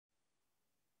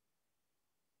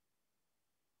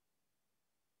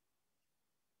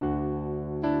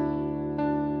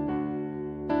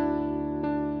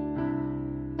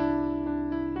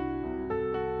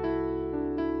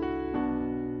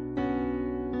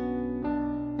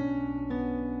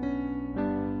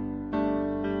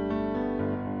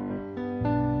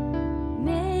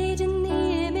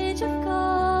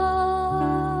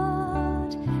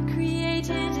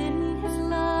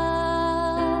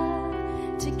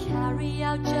carry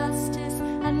out justice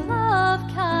and love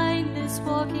kindness,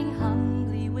 walking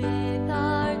humbly with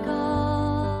our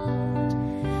God.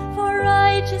 For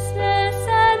righteousness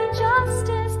and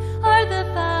justice are the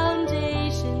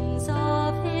foundations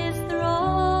of his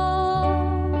throne.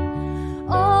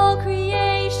 All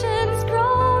creation's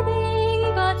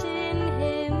groaning, but in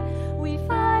him we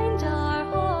find our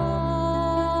home.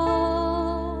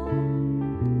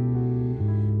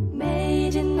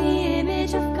 Made in the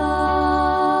image of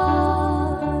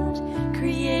God,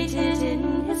 created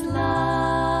in his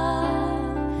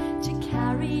love, to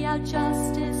carry out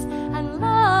justice and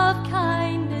love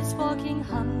kindness, walking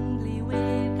humbly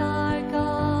with our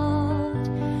God.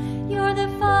 You're the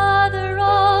Father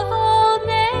of all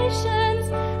nations,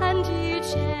 and you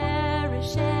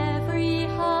cherish every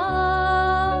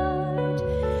heart.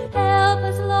 Help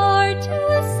us, Lord,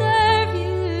 to serve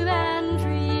you and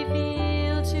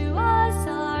reveal to us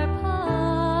our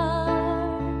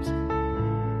part.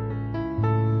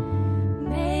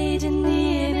 Made in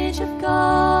the image of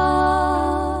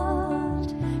God,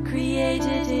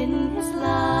 created in his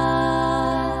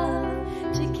love,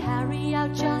 to carry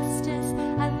out justice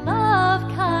and love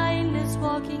kindness,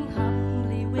 walking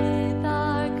humbly with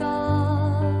our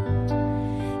God.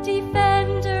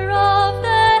 Defender of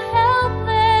the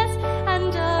helpless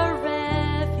and a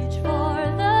refuge for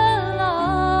the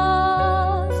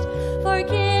lost,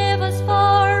 forgive us for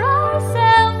our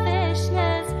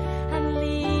selfishness and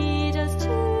lead us to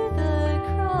the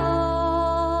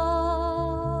cross.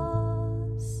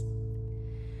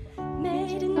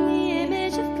 Made in the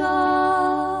image of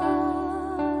God,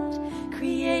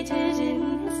 created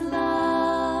in his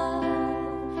love,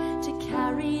 to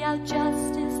carry out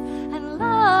justice and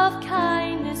love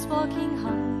kindness, walking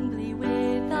humbly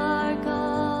with our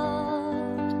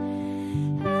God.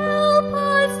 Help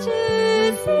us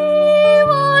to see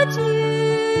what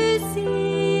you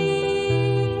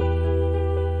see,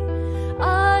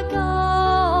 a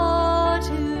God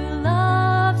who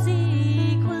loves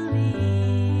equally.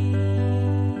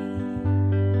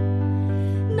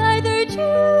 Neither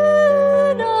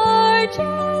Jew nor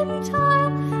Gentile,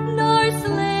 nor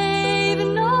slave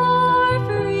nor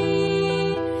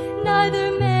free,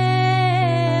 neither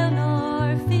male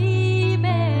nor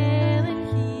female, and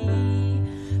he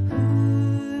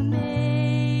who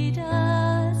made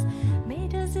us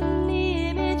in the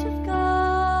image of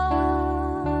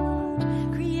God,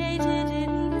 created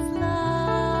in his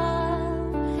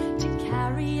love, to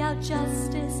carry out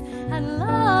justice and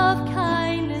love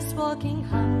kindness, walking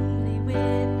humbly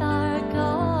with our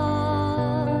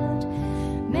God.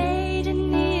 Made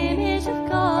in the image of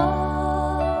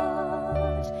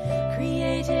God,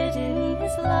 created in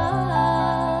his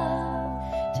love,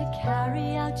 to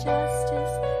carry out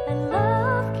justice and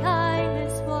love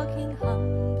kindness, walking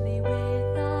humbly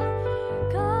with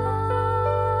our God.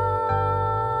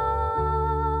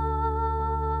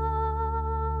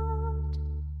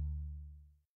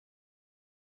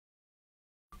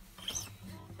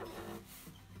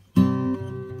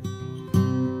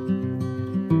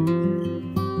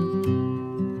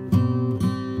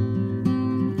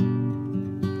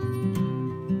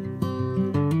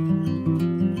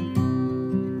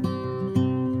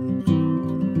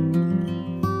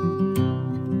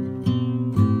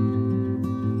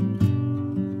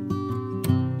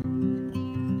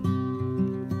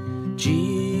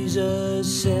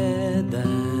 Jesus said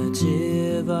that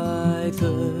if I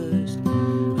thirst,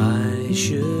 I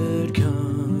should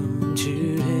come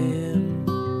to him.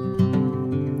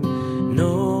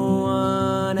 No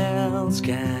one else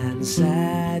can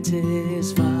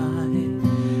satisfy.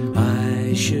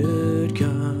 I should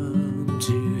come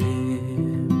to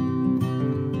him.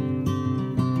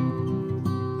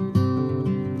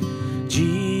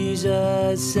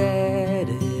 Jesus said,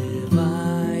 if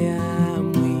I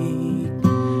am weak,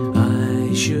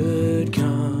 I should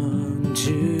come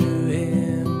to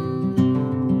him.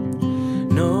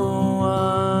 No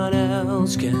one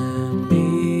else can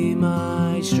be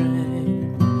my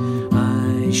strength.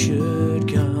 I should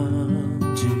come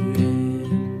to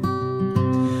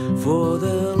him. For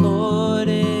the Lord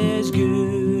is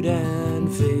good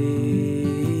and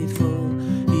faithful.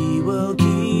 He will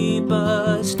keep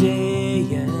us day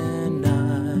and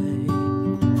night.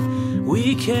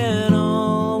 We can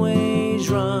always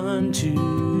run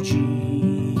to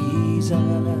Jesus,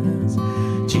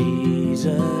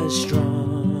 Jesus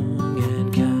strong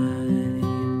and kind.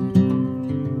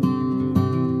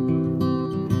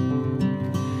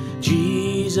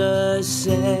 Jesus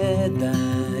said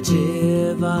that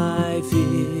if I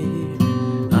fear,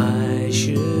 I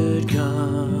should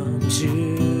come to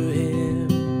him.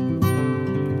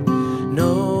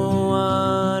 No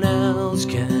one else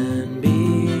can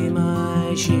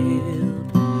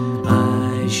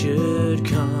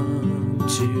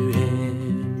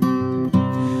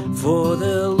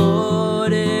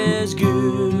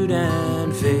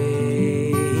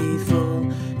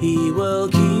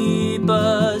keep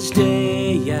us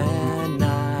day and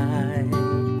night.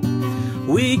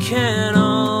 We can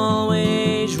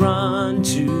always run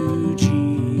to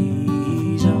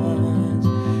Jesus,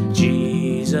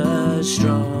 Jesus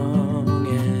strong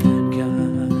and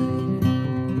kind.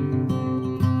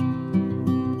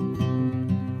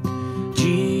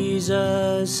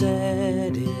 Jesus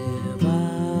said, if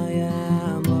I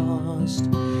am lost,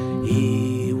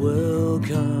 He will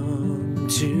come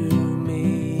to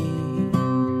me.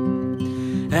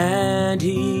 And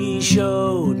He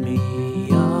showed me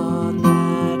on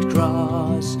that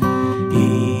cross,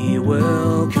 He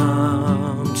will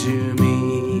come to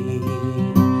me.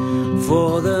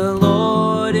 For the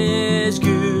Lord is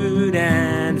good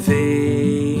and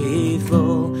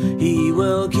faithful, He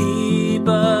will keep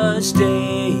us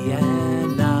day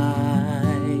and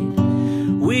night.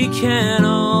 We can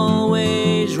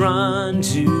always run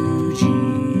to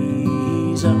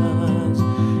Jesus,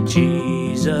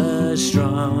 Jesus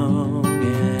strong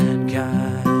and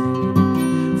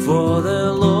kind. For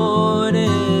the Lord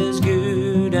is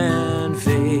good and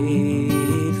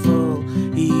faithful,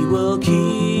 He will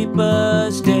keep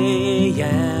us day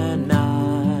and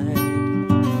night.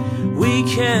 We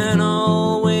can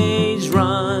always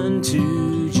run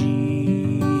to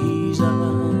Jesus,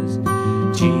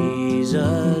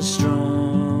 Jesus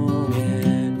strong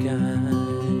and kind.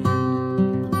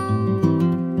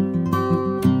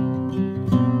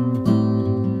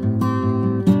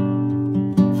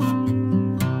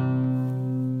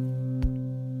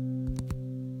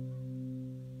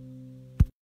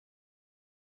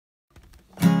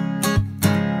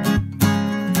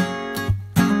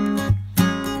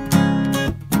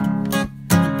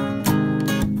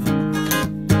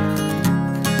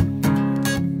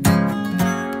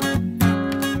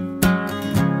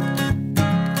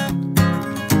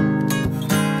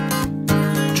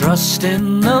 Trust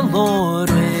in the Lord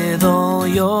with all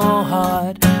your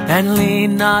heart, and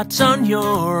lean not on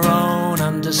your own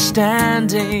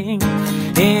understanding.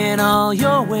 In all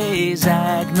your ways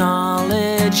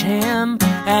acknowledge Him,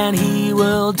 and He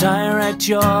will direct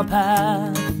your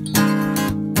path.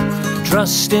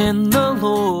 Trust in the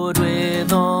Lord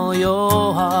with all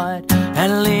your heart,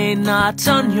 and lean not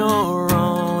on your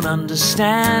own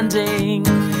understanding.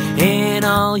 In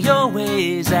all your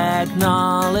ways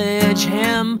acknowledge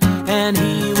Him, and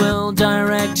He will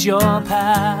direct your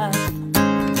path.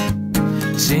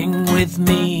 Sing with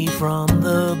me from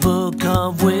the book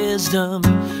of wisdom,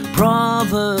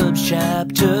 Proverbs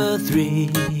chapter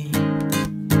 3.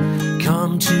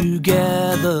 Come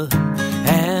together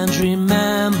and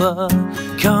remember,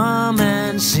 come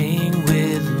and sing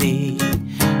with me.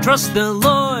 Trust the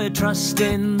Lord, trust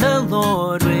in the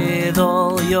Lord with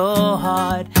all your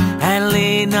heart, and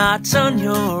lean not on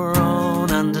your own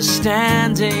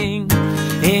understanding.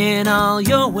 In all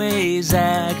your ways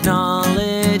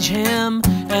acknowledge Him,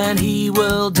 and He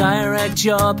will direct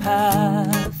your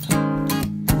path.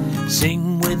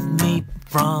 Sing with me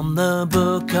from the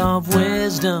book of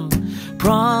wisdom,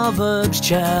 Proverbs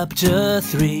chapter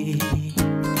 3.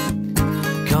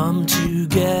 Come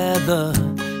together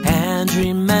and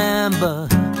remember,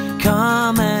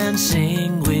 come and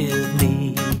sing with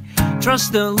me.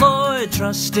 Trust the Lord,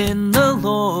 trust in the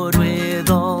Lord with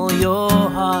all your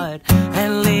heart,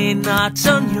 and lean not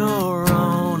on your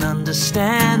own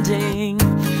understanding.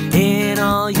 In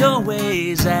all your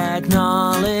ways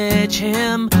acknowledge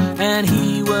Him, and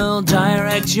He will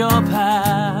direct your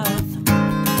path.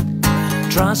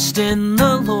 Trust in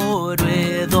the Lord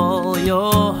with all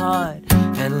your heart,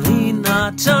 and lean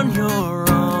not on your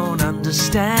own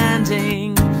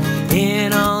understanding.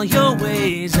 In all your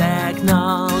ways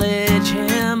acknowledge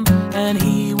Him, and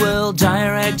He will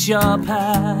direct your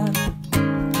path.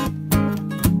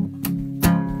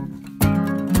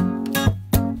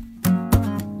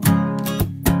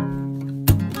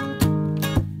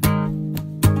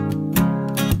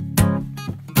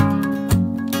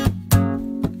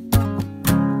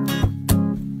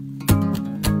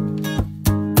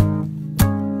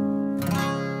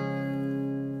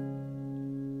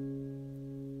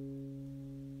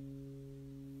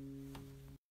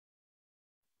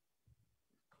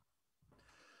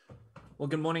 Well,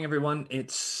 good morning, everyone.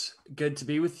 It's good to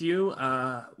be with you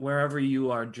wherever you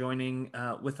are joining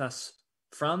with us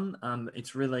from.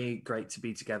 It's really great to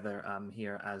be together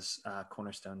here as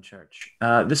Cornerstone Church.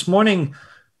 This morning,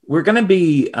 we're going to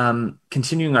be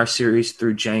continuing our series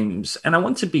through James. And I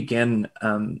want to begin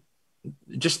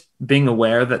just being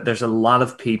aware that there's a lot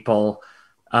of people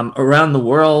around the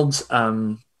world,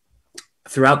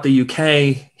 throughout the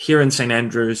UK, here in St.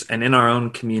 Andrews, and in our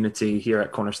own community here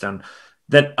at Cornerstone,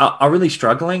 that are really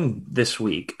struggling this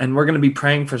week. And we're going to be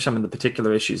praying for some of the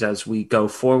particular issues as we go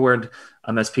forward,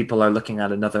 as people are looking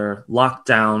at another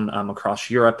lockdown across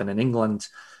Europe and in England.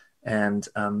 And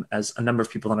as a number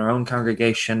of people in our own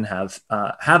congregation have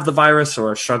the virus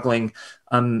or are struggling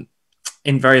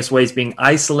in various ways, being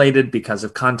isolated because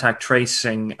of contact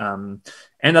tracing,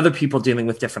 and other people dealing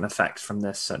with different effects from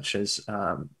this, such as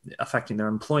affecting their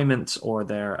employment or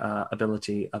their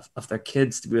ability of their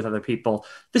kids to be with other people.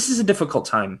 This is a difficult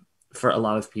time for a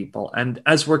lot of people. And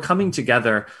as we're coming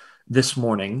together this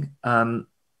morning,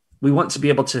 we want to be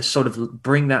able to sort of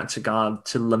bring that to God,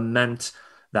 to lament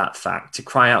that fact, to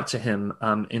cry out to him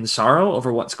in sorrow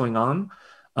over what's going on,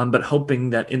 but hoping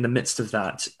that in the midst of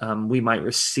that, we might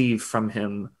receive from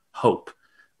him hope.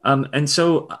 And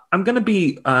so I'm going to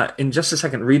be, in just a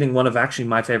second, reading one of actually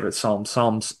my favorite Psalms,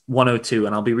 Psalms 102,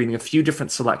 and I'll be reading a few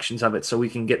different selections of it so we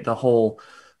can get the whole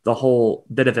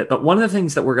bit of it. But one of the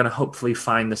things that we're going to hopefully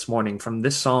find this morning from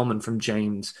this Psalm and from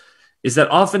James is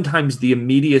that oftentimes the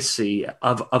immediacy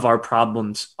of our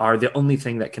problems are the only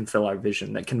thing that can fill our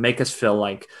vision, that can make us feel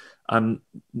like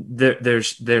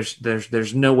there's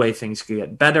no way things could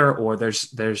get better, or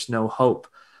there's no hope.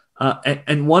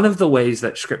 And one of the ways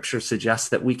that Scripture suggests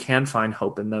that we can find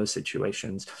hope in those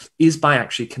situations is by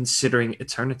actually considering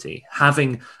eternity,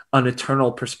 having an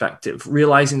eternal perspective,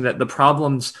 realizing that the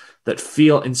problems that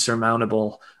feel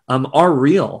insurmountable are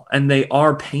real, and they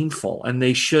are painful, and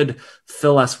they should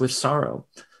fill us with sorrow.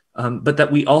 But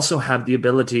that we also have the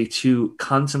ability to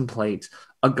contemplate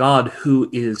a God who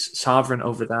is sovereign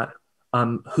over that,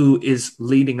 who is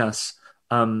leading us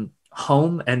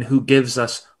home, and who gives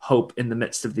us hope in the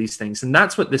midst of these things. And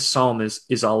that's what this psalm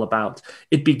is all about.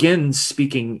 It begins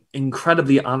speaking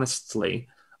incredibly honestly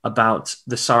about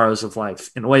the sorrows of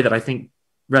life in a way that I think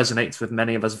resonates with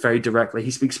many of us very directly.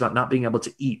 He speaks about not being able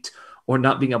to eat or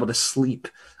not being able to sleep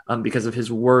because of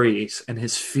his worries and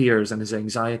his fears and his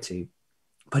anxiety.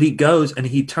 But he goes and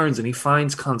he turns and he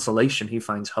finds consolation. He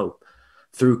finds hope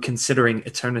through considering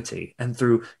eternity and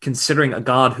through considering a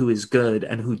God who is good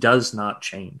and who does not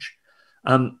change.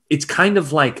 It's kind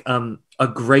of like a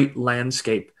great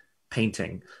landscape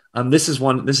painting. This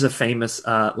is a famous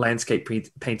landscape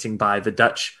painting by the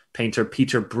Dutch painter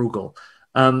Peter Bruegel.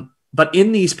 But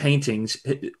in these paintings,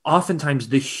 oftentimes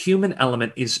the human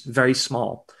element is very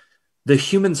small. The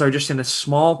humans are just in a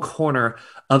small corner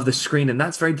of the screen, and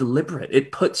that's very deliberate.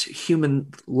 It puts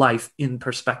human life in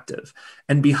perspective.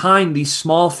 And behind these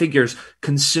small figures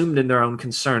consumed in their own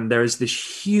concern, there is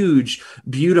this huge,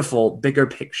 beautiful, bigger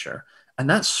picture. And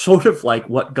that's sort of like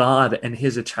what God and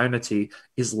his eternity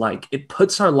is like. It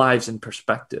puts our lives in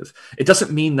perspective. It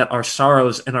doesn't mean that our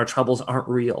sorrows and our troubles aren't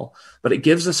real, but it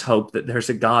gives us hope that there's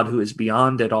a God who is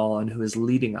beyond it all and who is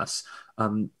leading us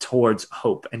towards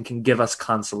hope and can give us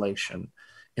consolation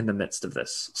in the midst of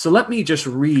this. So let me just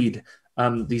read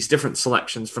these different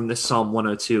selections from this Psalm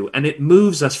 102, and it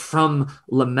moves us from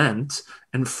lament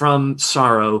and from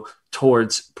sorrow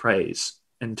towards praise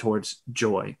and towards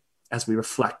joy as we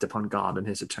reflect upon God and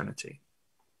his eternity.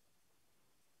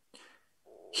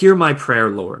 Hear my prayer,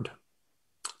 Lord.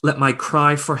 Let my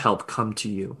cry for help come to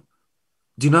you.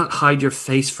 Do not hide your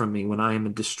face from me when I am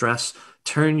in distress.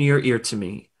 Turn your ear to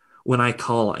me. When I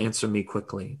call, answer me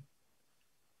quickly.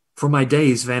 For my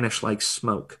days vanish like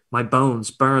smoke. My bones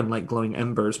burn like glowing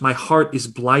embers. My heart is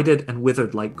blighted and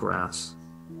withered like grass.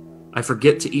 I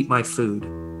forget to eat my food.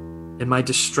 In my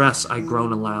distress I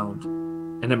groan aloud,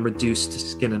 and am reduced to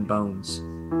skin and bones.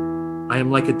 I am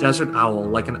like a desert owl,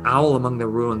 like an owl among the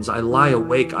ruins. I lie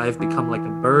awake, I have become like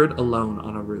a bird alone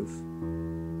on a roof.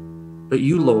 But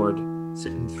you, Lord,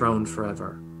 sit enthroned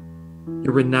forever.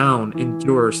 Your renown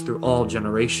endures through all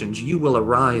generations. You will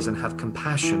arise and have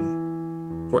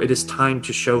compassion, for it is time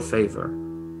to show favor.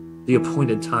 The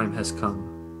appointed time has come.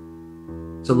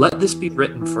 So let this be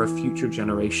written for a future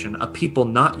generation, a people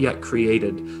not yet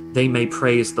created. They may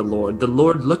praise the Lord. The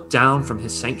Lord looked down from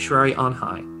his sanctuary on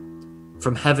high.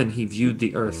 From heaven he viewed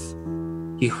the earth.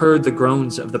 He heard the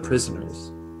groans of the prisoners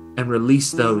and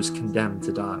released those condemned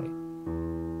to die.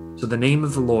 So the name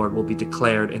of the Lord will be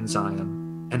declared in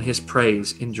Zion and his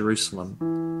praise in Jerusalem.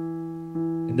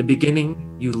 In the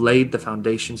beginning you laid the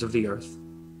foundations of the earth.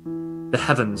 The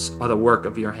heavens are the work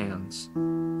of your hands.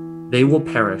 They will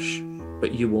perish,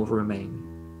 but you will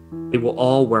remain. They will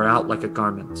all wear out like a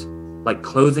garment. Like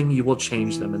clothing, you will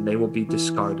change them, and they will be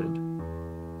discarded.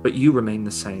 But you remain the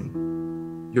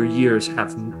same. Your years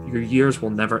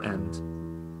will never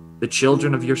end. The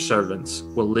children of your servants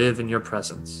will live in your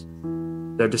presence.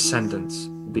 Their descendants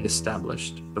will be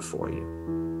established before you.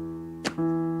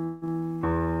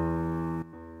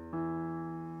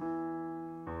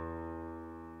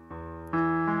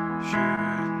 Sure.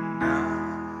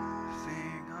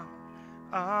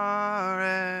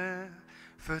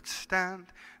 comfort stand,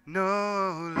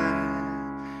 no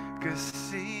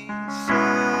legacy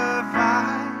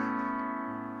survive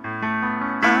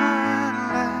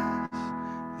unless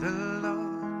the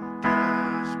Lord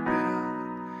does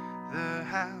build the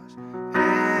house in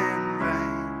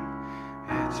vain.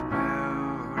 Its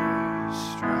builders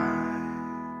strive.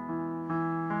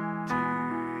 To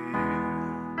you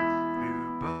who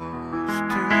boast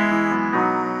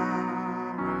tomorrow's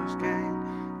gain,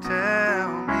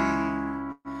 tell me,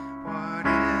 what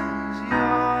is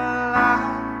your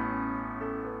life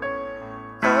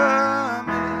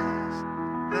amidst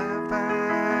the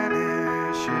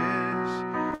vanishes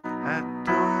at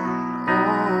dawn?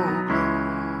 Oh,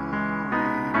 glory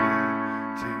be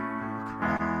to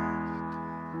Christ.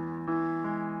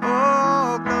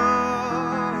 Oh,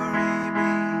 glory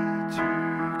be to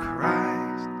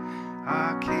Christ,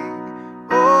 our King.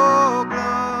 Oh,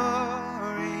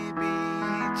 glory be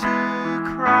to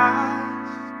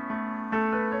Christ.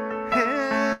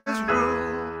 His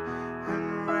rule and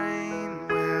reign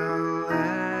will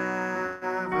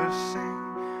ever sing.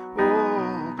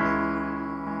 Oh,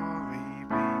 glory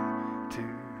be to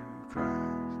Christ.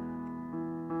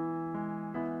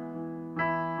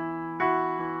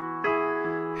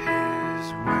 His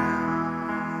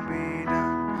will be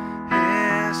done,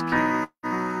 His kingdom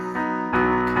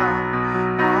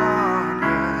come on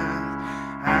earth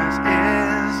as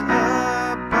is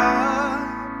above,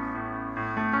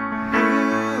 who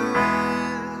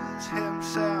is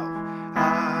Himself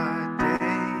our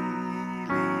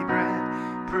daily bread.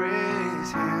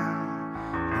 Praise Him,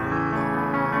 the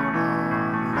Lord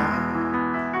of love.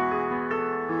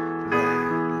 Let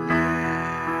living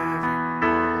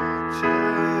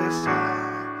waters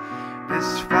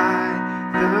satisfy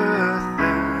the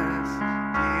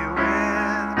thirsty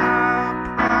without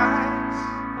price.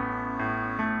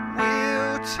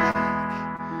 We'll take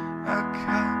a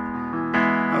cup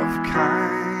of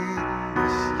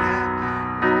kindness yet.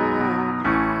 Oh,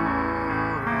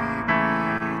 glory be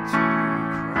to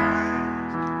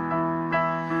Christ.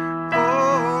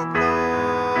 Oh,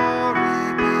 glory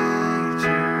be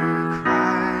to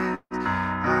Christ,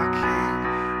 our King.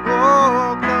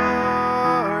 Oh,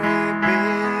 glory be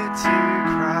to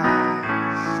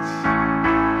Christ.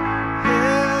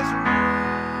 His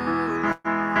rule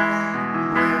and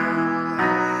reign will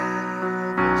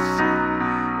ever sing.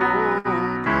 Oh,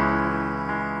 glory be to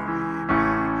Christ.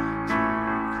 And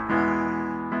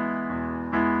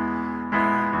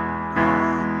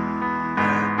on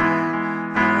that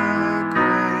day, the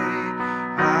great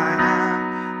I am,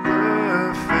 the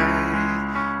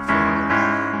faithful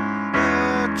and the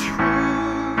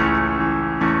true,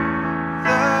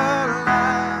 the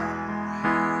Lamb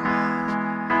who was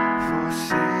for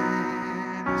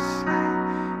sinners slain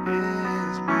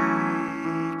is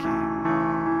making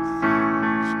all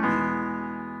things new.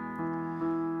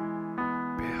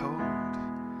 Behold,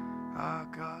 our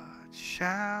God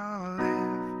shall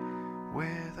live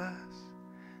with us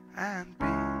and be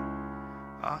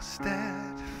our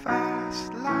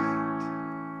steadfast light,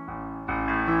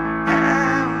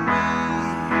 and we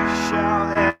shall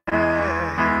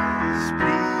His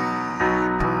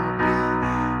people be.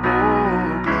 Oh,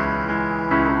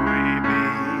 glory be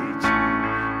to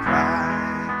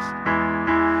Christ.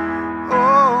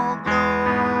 Oh,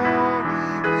 glory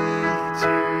be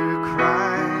to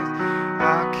Christ,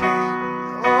 our King.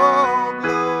 Oh,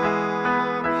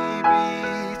 glory be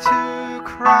to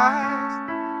Christ.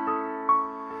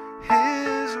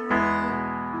 His rule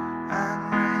and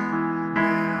reign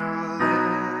will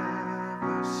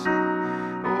ever sing.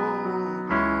 Oh,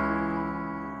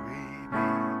 glory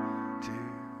be to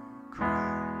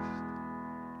Christ.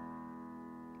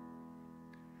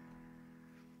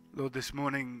 Lord, this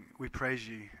morning we praise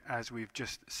you as we've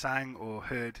just sang or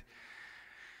heard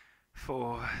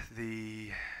for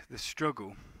the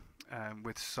struggle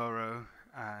with sorrow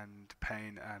and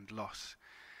pain and loss,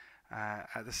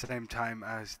 at the same time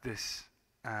as this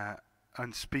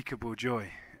unspeakable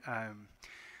joy,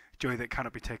 joy that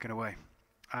cannot be taken away.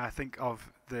 I think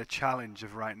of the challenge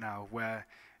of right now, where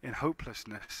in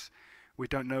hopelessness we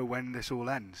don't know when this all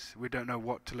ends. We don't know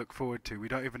what to look forward to. We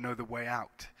don't even know the way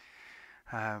out.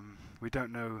 We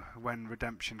don't know when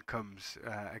redemption comes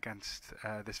against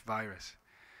this virus.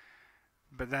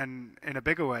 But then, in a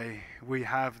bigger way, we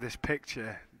have this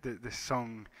picture that this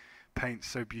song paints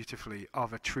so beautifully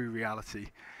of a true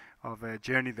reality, of a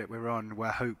journey that we're on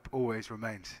where hope always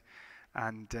remains.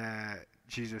 And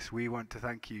Jesus, we want to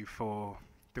thank you for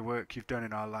the work you've done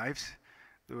in our lives,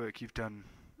 the work you've done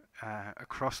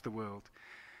across the world,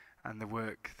 and the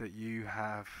work that you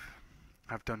have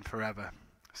done forever,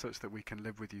 such that we can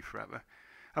live with you forever.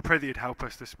 I pray that you'd help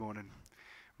us this morning.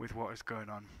 with what is going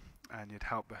on, and you'd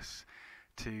help us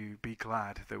to be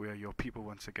glad that we are your people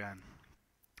once again.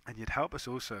 And you'd help us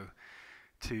also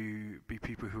to be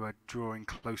people who are drawing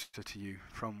closer to you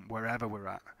from wherever we're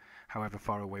at, however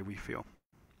far away we feel.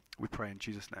 We pray in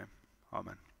Jesus' name.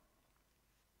 Amen.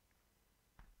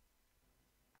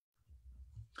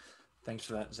 Thanks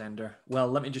for that, Xander. Well,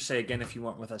 let me just say again, if you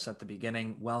weren't with us at the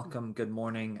beginning, welcome, good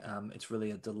morning. It's really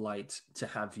a delight to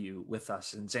have you with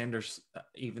us. And Xander's,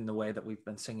 even the way that we've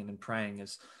been singing and praying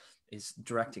is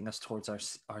directing us towards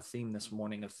our theme this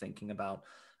morning of thinking about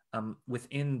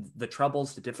within the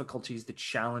troubles, the difficulties, the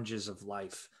challenges of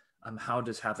life, how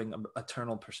does having an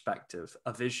eternal perspective,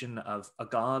 a vision of a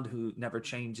God who never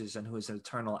changes and who is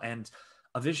eternal, and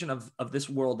a vision of this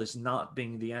world as not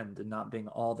being the end and not being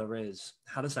all there is,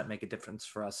 how does that make a difference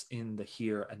for us in the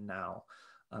here and now,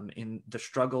 in the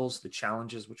struggles, the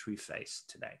challenges which we face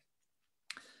today?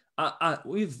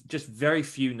 We've just very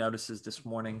few notices this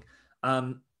morning.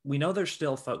 We know there's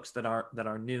still folks that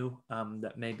are new,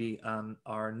 that maybe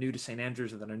are new to St.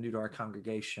 Andrews or that are new to our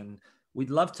congregation. We'd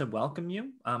love to welcome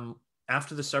you.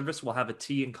 After the service, we'll have a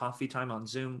tea and coffee time on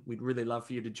Zoom. We'd really love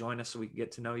for you to join us so we can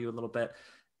get to know you a little bit.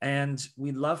 And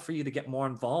we'd love for you to get more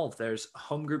involved. There's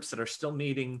home groups that are still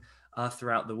meeting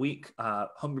throughout the week,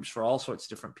 home groups for all sorts of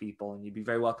different people, and you'd be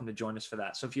very welcome to join us for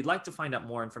that. So if you'd like to find out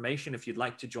more information, if you'd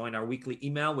like to join our weekly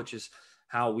email, which is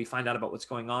how we find out about what's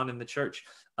going on in the church,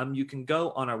 you can go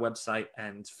on our website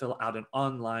and fill out an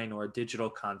online or a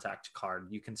digital contact card.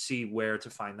 You can see where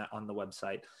to find that on the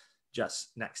website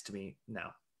just next to me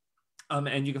now.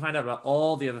 And you can find out about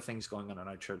all the other things going on in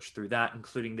our church through that,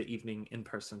 including the evening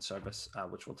in-person service,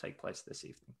 which will take place this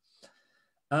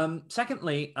evening.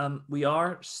 Secondly, we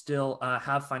are still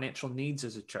have financial needs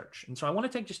as a church. And so I want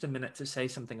to take just a minute to say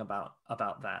something about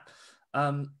that.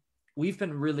 We've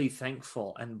been really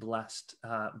thankful and blessed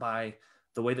by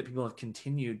the way that people have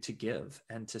continued to give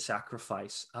and to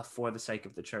sacrifice for the sake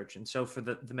of the church. And so for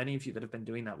the many of you that have been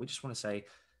doing that, we just want to say,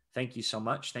 thank you so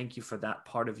much. Thank you for that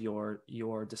part of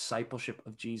your discipleship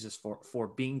of Jesus, for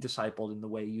being discipled in the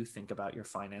way you think about your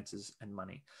finances and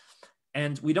money.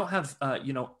 And we don't have,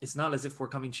 it's not as if we're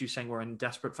coming to you saying we're in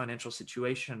desperate financial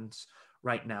situations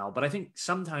right now. But I think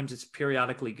sometimes it's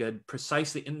periodically good,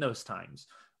 precisely in those times,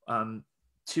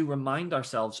 to remind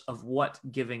ourselves of what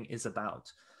giving is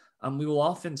about. We will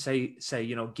often say,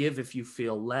 give if you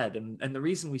feel led. And the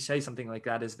reason we say something like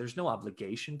that is there's no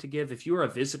obligation to give. If you're a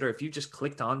visitor, if you just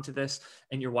clicked onto this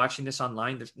and you're watching this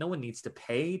online, there's no one needs to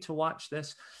pay to watch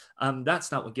this.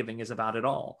 That's not what giving is about at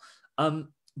all.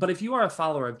 But if you are a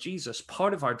follower of Jesus,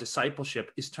 part of our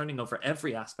discipleship is turning over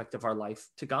every aspect of our life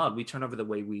to God. We turn over the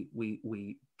way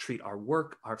we treat our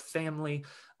work, our family,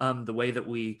 the way that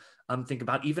we think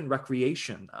about even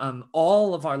recreation,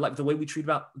 all of our life, the way we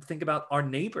think about our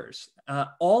neighbors.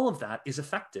 All of that is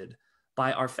affected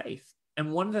by our faith.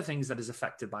 And one of the things that is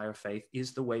affected by our faith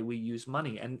is the way we use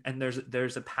money. And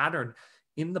there's a pattern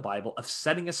in the Bible of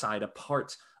setting aside a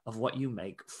part of what you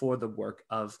make for the work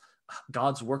of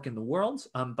God's work in the world,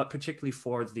 but particularly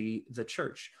for the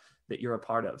church that you're a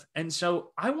part of. And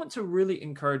so I want to really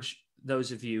encourage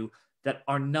those of you that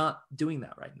are not doing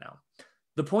that right now.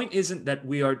 The point isn't that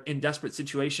we are in desperate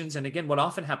situations. And again, what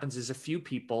often happens is a few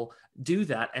people do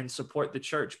that and support the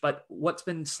church. But what's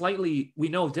been slightly, we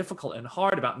know, difficult and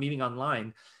hard about meeting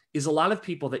online is a lot of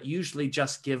people that usually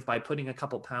just give by putting a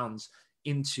couple pounds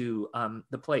into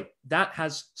the plate. That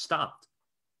has stopped.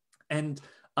 And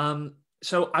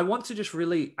so I want to just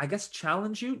really, I guess,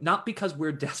 challenge you, not because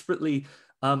we're desperately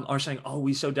are saying, oh,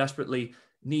 we so desperately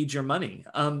need your money.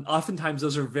 Oftentimes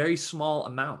those are very small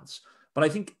amounts, but I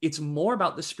think it's more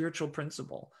about the spiritual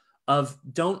principle of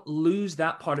don't lose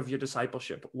that part of your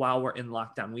discipleship while we're in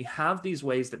lockdown. We have these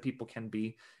ways that people can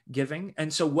be giving.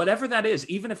 And so whatever that is,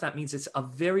 even if that means it's a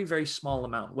very, very small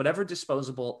amount, whatever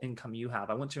disposable income you have,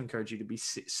 I want to encourage you to be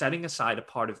setting aside a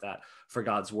part of that for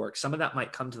God's work. Some of that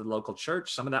might come to the local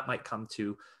church. Some of that might come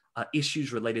to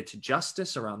issues related to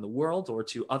justice around the world or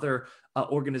to other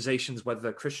organizations, whether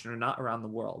they're Christian or not, around the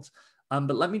world.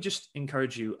 But let me just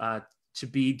encourage you to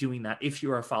be doing that. If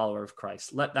you're a follower of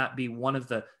Christ, let that be one of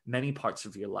the many parts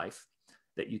of your life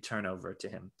that you turn over to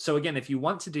him. So again, if you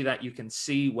want to do that, you can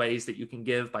see ways that you can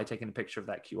give by taking a picture of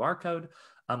that QR code,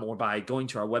 or by going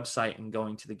to our website and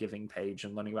going to the giving page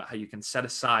and learning about how you can set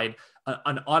aside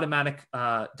an automatic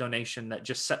donation that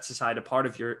just sets aside a part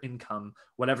of your income,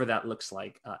 whatever that looks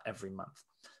like, every month.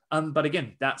 But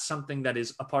again, that's something that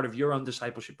is a part of your own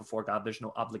discipleship before God. There's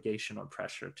no obligation or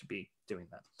pressure to be doing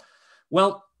that.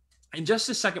 Well, in just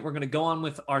a second, we're going to go on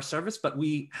with our service, but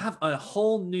we have a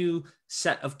whole new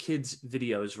set of kids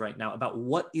videos right now about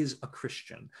what is a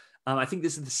Christian. I think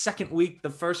this is the second week. The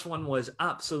first one was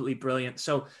absolutely brilliant.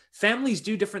 So families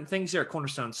do different things here at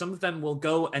Cornerstone. Some of them will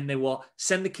go and they will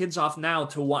send the kids off now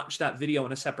to watch that video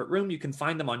in a separate room. You can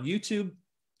find them on YouTube.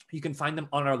 You can find them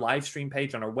on our live stream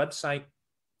page on our website.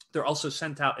 They're also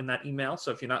sent out in that email.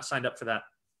 So if you're not signed up for that,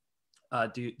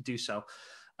 do so.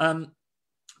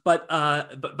 But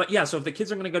yeah, so if the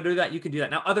kids are going to go do that, you can do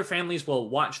that. Now, other families will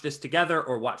watch this together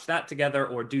or watch that together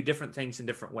or do different things in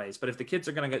different ways. But if the kids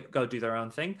are going to go do their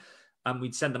own thing,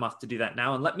 we'd send them off to do that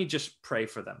now. And let me just pray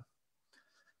for them.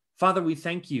 Father, we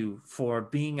thank you for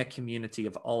being a community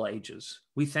of all ages.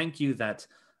 We thank you that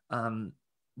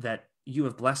that you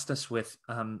have blessed us with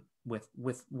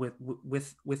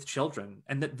children,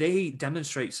 and that they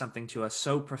demonstrate something to us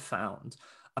so profound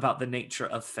about the nature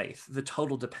of faith, the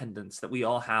total dependence that we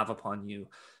all have upon you.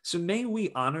 So may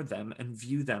we honor them and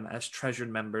view them as treasured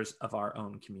members of our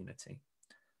own community.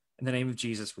 In the name of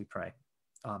Jesus, we pray.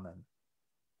 Amen.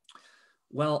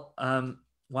 Well,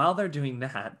 while they're doing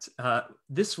that,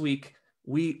 this week,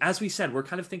 as we said, we're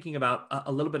kind of thinking about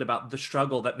a little bit about the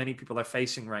struggle that many people are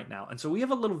facing right now. And so we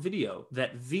have a little video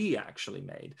that V actually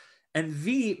made. And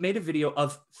V made a video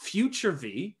of future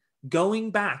V going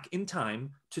back in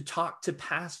time to talk to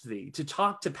past V,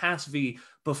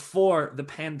 before the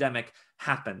pandemic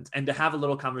happened, and to have a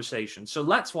little conversation. So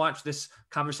let's watch this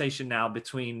conversation now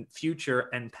between future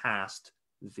and past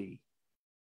V.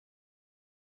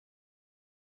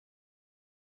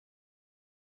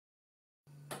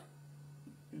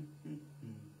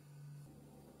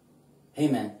 Hey,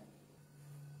 man.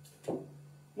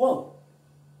 Whoa,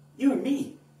 you and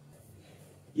me.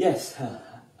 Yes,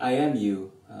 I am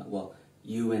you. Well,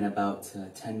 you in about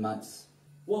 10 months.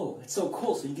 Whoa, that's so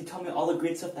cool. So you can tell me all the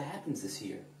great stuff that happens this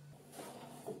year.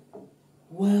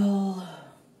 Well,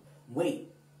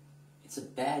 wait. It's a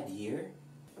bad year?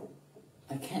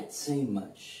 I can't say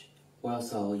much. Or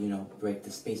else I'll, break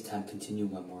the space-time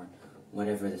continuum or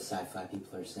whatever the sci-fi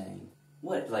people are saying.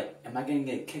 What, like, am I gonna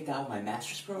get kicked out of my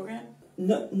master's program?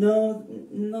 No,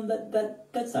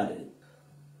 that's not it.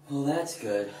 Well, that's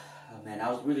good. Oh, man, I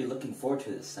was really looking forward to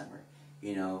this summer.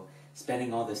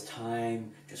 Spending all this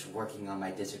time just working on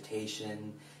my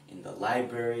dissertation in the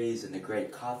libraries and the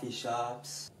great coffee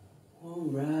shops. Oh,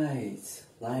 right.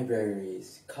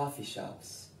 Libraries, coffee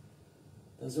shops.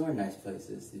 Those are nice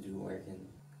places to do work in.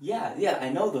 Yeah, I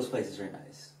know those places are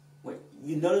nice. What,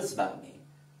 you know this about me.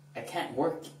 I can't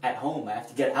work at home. I have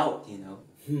to get out,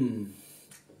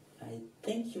 I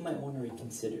think you might want to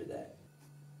reconsider that.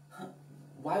 Huh?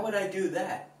 Why would I do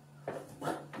that?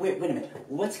 Wait a minute.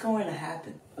 What's going to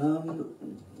happen?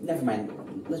 Never mind.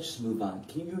 Let's just move on.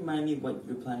 Can you remind me what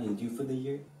you're planning to do for the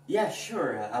year? Yeah,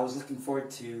 sure. I was looking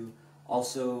forward to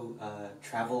also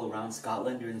travel around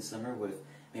Scotland during the summer with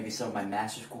maybe some of my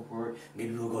master's cohort.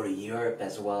 Maybe we'll go to Europe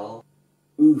as well.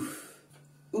 Oof.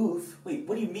 Oof? Wait,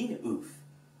 what do you mean, oof?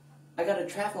 I got a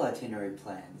travel itinerary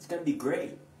plan. It's gonna be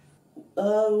great.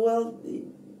 Well,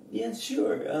 yeah,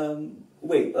 sure.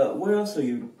 Wait, where else are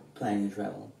you planning to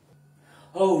travel?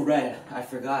 Oh, right, I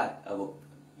forgot.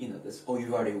 This. Oh,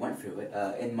 you already went through it.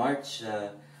 In March,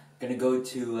 gonna go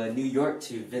to New York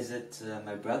to visit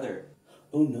my brother.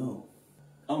 Oh no.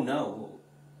 Oh no.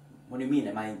 What do you mean?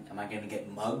 Am I gonna get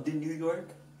mugged in New York?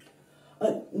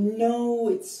 No.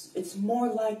 It's more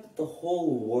like the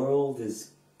whole world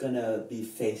is gonna be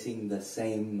facing the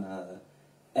same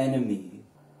enemy.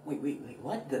 Wait,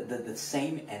 what? The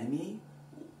same enemy?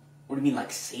 What do you mean,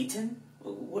 like Satan?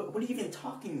 What are you even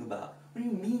talking about? What do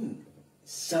you mean?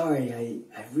 Sorry,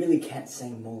 I really can't say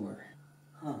more.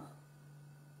 Huh.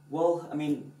 Well, I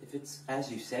mean, if it's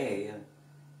as you say,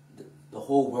 the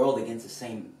whole world against the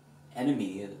same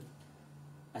enemy,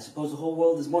 I suppose the whole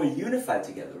world is more unified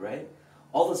together, right?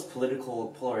 All this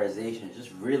political polarization is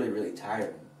just really, really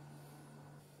tiring.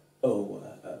 Oh,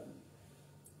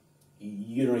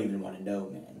 you don't even want to know,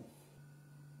 man.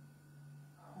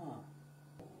 Huh.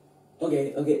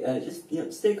 Okay, just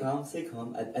stay calm.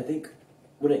 I think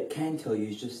what I can tell you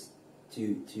is just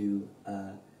to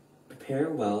prepare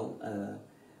well,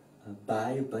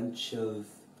 buy a bunch of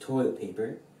toilet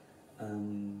paper,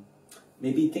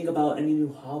 maybe think about any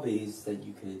new hobbies that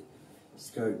you could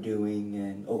start doing,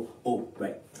 and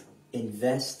right,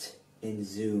 invest in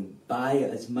Zoom. Buy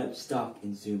as much stock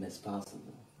in Zoom as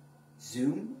possible.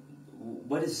 Zoom?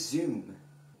 What is Zoom?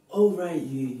 Oh, right,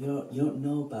 you don't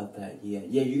know about that yet.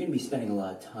 Yeah, you're gonna be spending a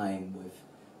lot of time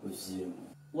with Zoom.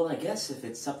 Well, I guess if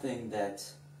it's something that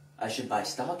I should buy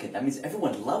stock in, that means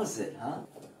everyone loves it, huh?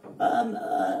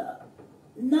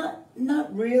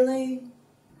 Not really.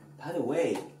 By the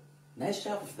way, nice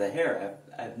job with the hair.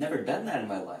 I've never done that in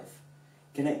my life.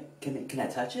 Can I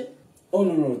touch it? Oh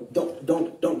no,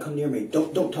 don't come near me.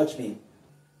 Don't touch me.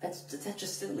 That's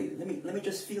just silly. Let me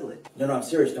just feel it. No, I'm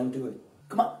serious. Don't do it.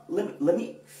 Come on, let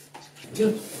me.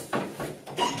 Dude.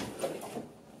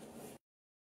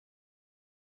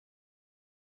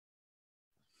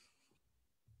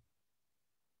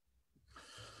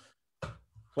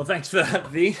 Well, thanks for that,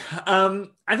 V.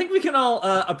 I think we can all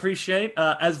appreciate,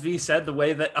 as V said, the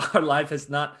way that our life has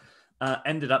not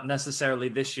ended up necessarily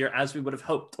this year as we would have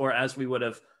hoped or as we would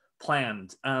have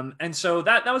planned. And so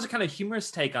that was a kind of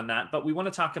humorous take on that, but we want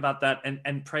to talk about that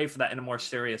and pray for that in a more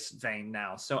serious vein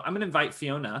now. So I'm going to invite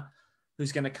Fiona,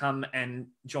 who's going to come and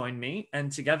join me,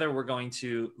 and together we're going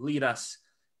to lead us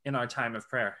in our time of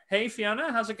prayer. Hey,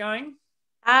 Fiona, how's it going?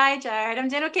 Hi, Jared. I'm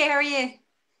doing okay. How are you?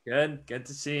 Good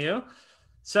to see you.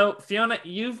 So Fiona,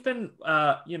 you've been,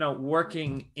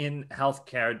 working in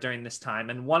healthcare during this time.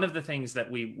 And one of the things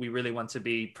that we really want to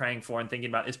be praying for and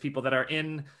thinking about is people that are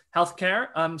in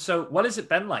healthcare. So what has it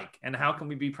been like and how can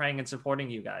we be praying and supporting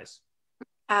you guys?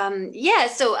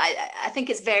 So I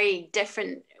think it's very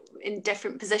different in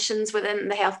different positions within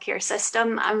the healthcare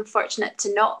system. I'm fortunate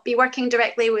to not be working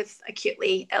directly with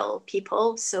acutely ill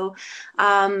people. So,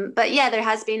 but yeah, there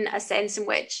has been a sense in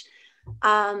which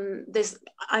there's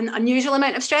an unusual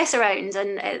amount of stress around,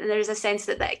 and there's a sense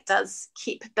that does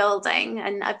keep building.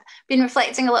 And I've been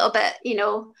reflecting a little bit,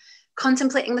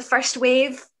 contemplating the first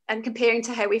wave and comparing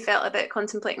to how we felt about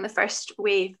contemplating the first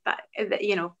wave, but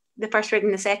the first wave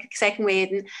and the second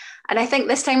wave, and I think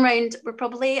this time round we're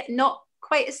probably not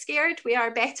quite as scared. We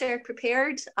are better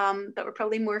prepared, but we're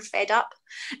probably more fed up.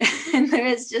 And there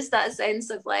is just that sense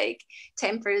of like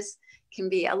tempers can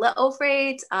be a little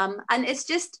afraid. And it's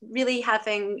just really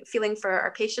feeling for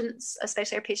our patients,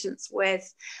 especially our patients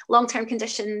with long-term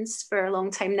conditions for a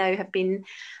long time now have been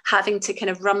having to kind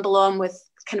of rumble on with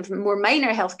kind of more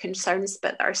minor health concerns,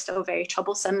 but are still very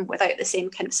troublesome without the same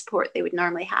kind of support they would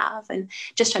normally have. And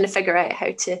just trying to figure out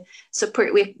how to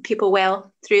support people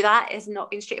well through that is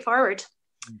not been straightforward.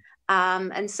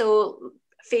 And so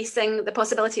facing the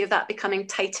possibility of that becoming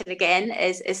tighter again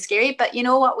is scary. But you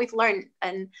know what we've learned,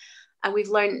 and we've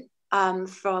learned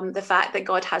from the fact that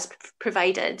God has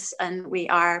provided, and we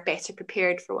are better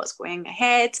prepared for what's going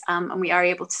ahead, and we are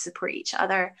able to support each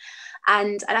other.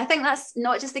 And I think that's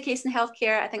not just the case in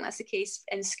healthcare. I think that's the case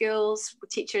in schools.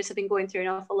 Teachers have been going through an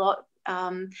awful lot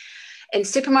in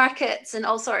supermarkets and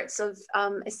all sorts of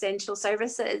essential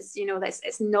services.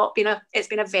 It's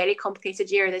been a very complicated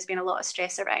year. There's been a lot of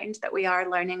stress around, but we are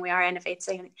learning, we are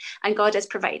innovating, and God is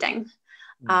providing.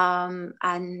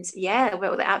 And yeah,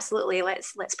 well, absolutely.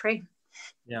 Let's pray.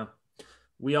 Yeah.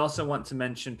 We also want to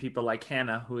mention people like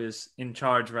Hannah, who is in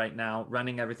charge right now,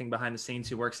 running everything behind the scenes,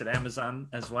 who works at Amazon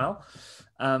as well.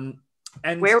 And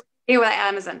where would we be at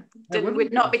Amazon?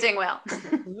 Would not be doing well.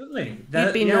 Absolutely.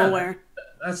 You'd be nowhere.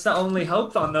 That's the only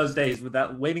hope on those days,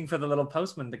 without waiting for the little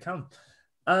postman to come.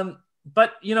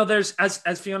 But there's,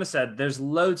 as Fiona said, there's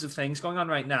loads of things going on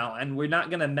right now, and we're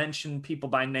not going to mention people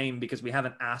by name because we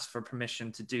haven't asked for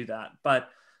permission to do that. But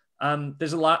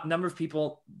there's a number of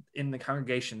people in the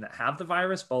congregation that have the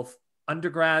virus, both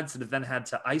undergrads that have then had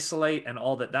to isolate and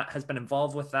all that has been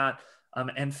involved with that,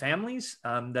 and families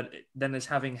that then is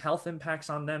having health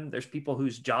impacts on them. There's people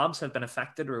whose jobs have been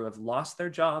affected or have lost their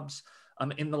jobs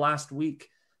in the last week.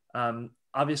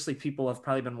 Obviously, people have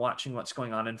probably been watching what's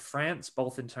going on in France,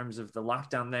 both in terms of the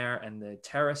lockdown there and the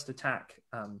terrorist attack.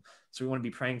 So we want to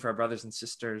be praying for our brothers and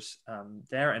sisters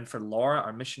there, and for Laura,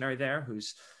 our missionary there,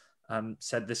 who's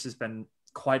said this has been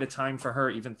quite a time for her,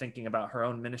 even thinking about her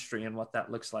own ministry and what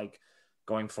that looks like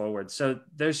going forward. So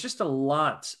there's just a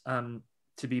lot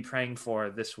to be praying for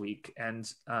this week. And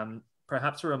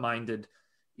perhaps we're reminded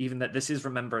even that this is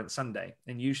Remembrance Sunday,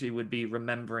 and usually would be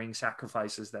remembering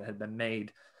sacrifices that had been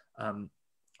made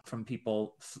from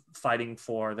people fighting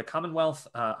for the Commonwealth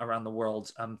around the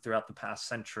world throughout the past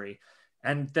century.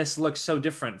 And this looks so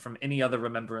different from any other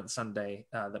Remembrance Sunday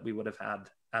that we would have had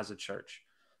as a church.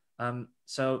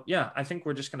 So yeah, I think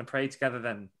we're just going to pray together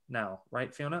then now,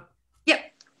 right, Fiona? Yep.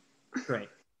 Great.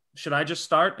 Should I just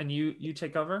start and you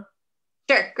take over?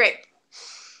 Sure, great.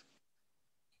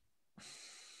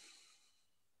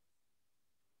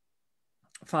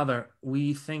 Father,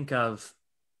 we think of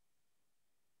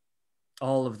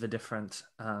all of the different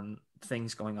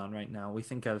things going on right now. We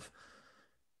think of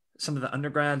some of the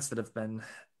undergrads that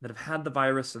have had the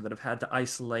virus, or that have had to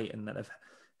isolate, and that have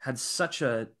had such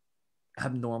a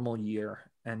abnormal year,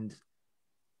 and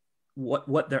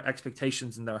what their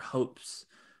expectations and their hopes,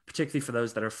 particularly for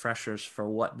those that are freshers, for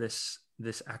what this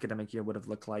academic year would have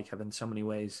looked like, have in so many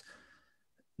ways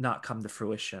not come to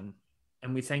fruition.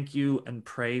 And we thank you and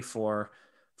pray for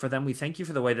for them. We thank you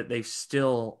for the way that they've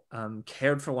still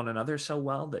cared for one another so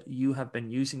well, that you have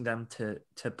been using them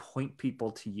to point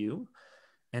people to you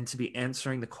and to be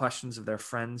answering the questions of their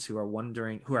friends who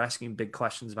are asking big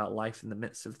questions about life in the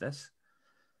midst of this.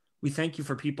 We thank you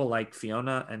for people like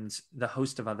Fiona and the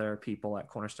host of other people at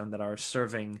Cornerstone that are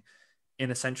serving in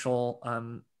essential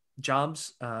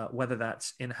jobs, whether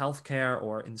that's in healthcare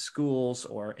or in schools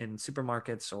or in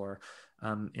supermarkets or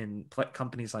in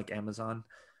companies like Amazon.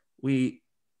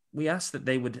 We ask that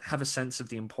they would have a sense of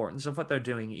the importance of what they're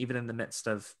doing, even in the midst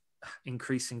of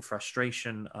increasing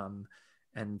frustration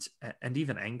and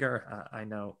even anger. I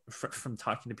know from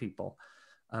talking to people,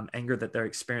 anger that they're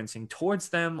experiencing towards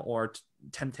them, or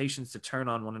temptations to turn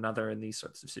on one another in these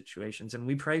sorts of situations. And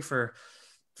we pray for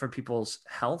people's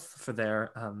health, for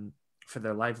their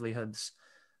livelihoods.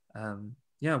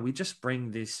 We just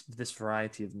bring this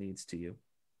variety of needs to you.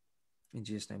 In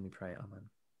Jesus' name we pray. Amen.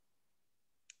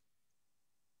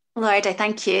 Lord, I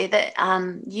thank you that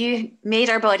you made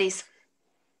our bodies.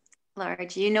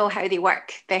 Lord, you know how they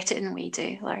work better than we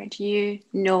do. Lord, you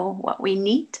know what we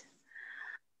need.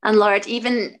 And Lord,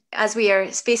 even as we are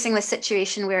facing this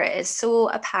situation where it is so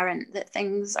apparent that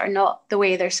things are not the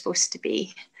way they're supposed to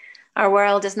be, our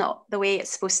world is not the way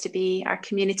it's supposed to be, our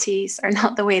communities are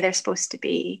not the way they're supposed to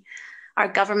be, our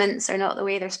governments are not the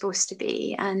way they're supposed to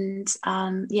be, and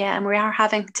we are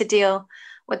having to deal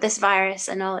with this virus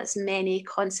and all its many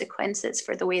consequences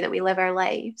for the way that we live our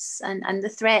lives, and the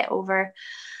threat over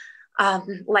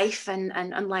life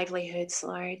and livelihoods.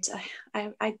 Lord,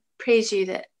 I praise you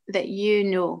that you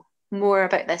know more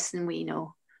about this than we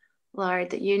know, Lord,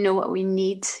 that you know what we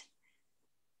need,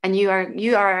 and you are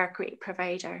our great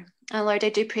provider. And Lord, I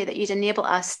do pray that you'd enable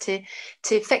us to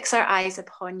fix our eyes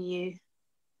upon you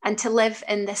and to live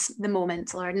in the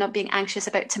moment, Lord, not being anxious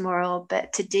about tomorrow,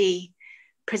 but today,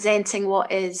 presenting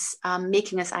what is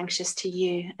making us anxious to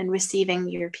you and receiving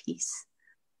your peace.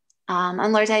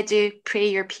 And Lord, I do pray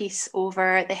your peace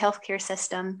over the healthcare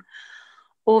system,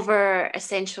 over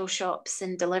essential shops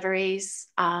and deliveries,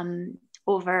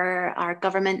 over our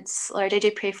governments. Lord, I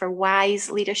do pray for wise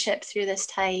leadership through this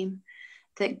time,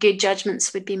 that good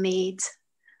judgments would be made.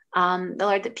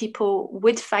 Lord, that people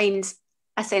would find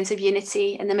a sense of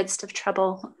unity in the midst of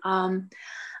trouble.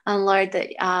 And Lord,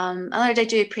 I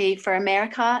do pray for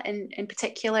America in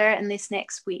particular in this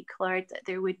next week, Lord, that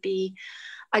there would be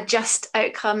a just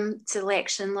outcome to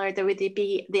election, Lord. There would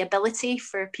be the ability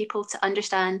for people to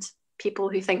understand people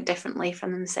who think differently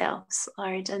from themselves,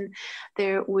 Lord, and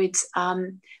there would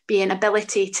be an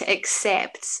ability to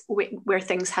accept where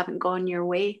things haven't gone your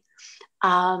way,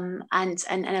 and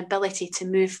an ability to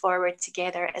move forward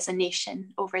together as a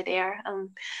nation over there.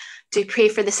 Do pray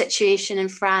for the situation in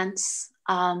France,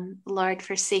 Lord,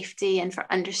 for safety and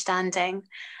for understanding,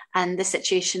 and the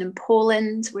situation in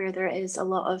Poland, where there is a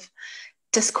lot of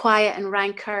disquiet and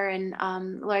rancor. And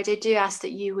Lord, I do ask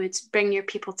that you would bring your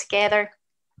people together.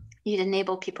 You'd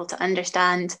enable people to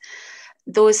understand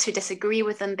those who disagree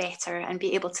with them better and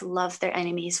be able to love their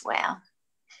enemies well.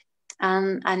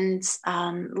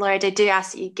 Lord, I do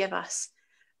ask that you give us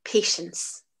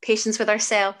patience with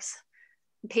ourselves,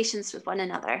 patience with one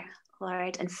another,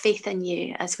 Lord, and faith in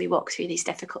you as we walk through these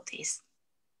difficulties.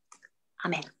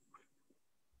 Amen.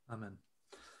 Amen.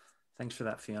 Thanks for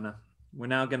that, Fiona. We're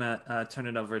now going to turn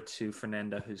it over to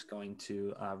Fernanda, who's going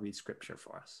to read scripture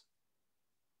for us.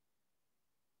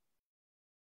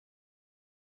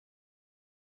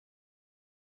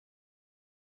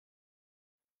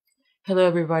 Hello,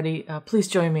 everybody. Please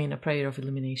join me in a prayer of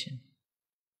illumination.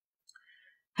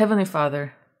 Heavenly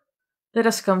Father, let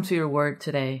us come to your word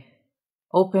today,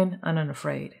 open and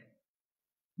unafraid.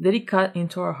 Let it cut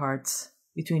into our hearts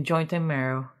between joint and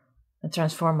marrow and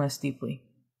transform us deeply.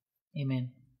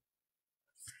 Amen.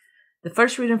 The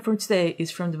first reading for today is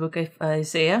from the book of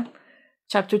Isaiah,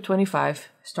 chapter 25,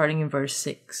 starting in verse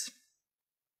 6.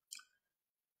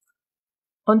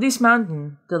 On this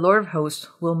mountain, the Lord of hosts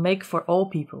will make for all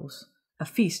peoples a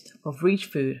feast of rich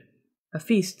food, a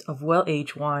feast of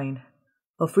well-aged wine,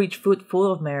 of rich food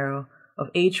full of marrow, of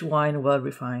aged wine well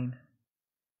refined.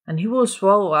 And he will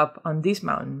swallow up on this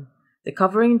mountain the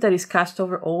covering that is cast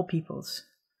over all peoples,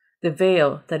 the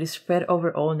veil that is spread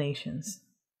over all nations.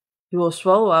 He will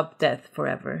swallow up death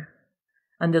forever,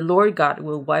 and the Lord God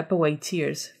will wipe away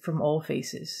tears from all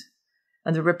faces,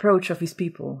 and the reproach of his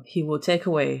people he will take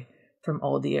away from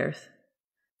all the earth.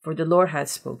 For the Lord has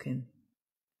spoken.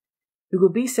 It will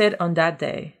be said on that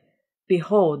day,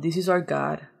 Behold, this is our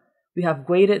God. We have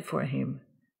waited for him,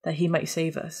 that he might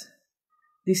save us.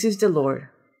 This is the Lord.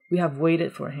 We have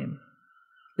waited for him.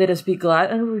 Let us be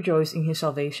glad and rejoice in his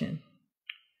salvation.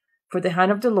 For the hand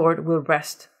of the Lord will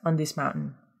rest on this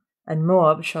mountain, and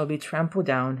Moab shall be trampled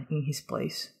down in his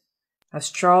place, as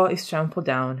straw is trampled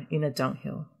down in a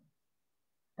dunghill.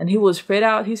 And he will spread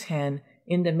out his hand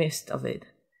in the midst of it,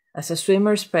 as a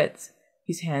swimmer spreads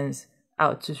his hands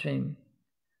out to swim.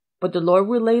 But the Lord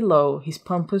will lay low his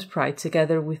pompous pride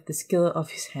together with the skill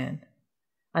of his hand,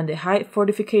 and the high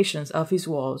fortifications of his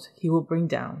walls he will bring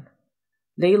down,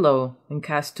 lay low and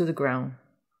cast to the ground,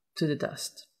 to the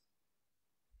dust.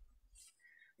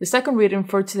 The second reading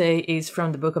for today is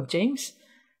from the book of James,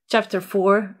 chapter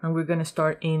 4, and we're going to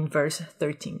start in verse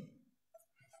 13.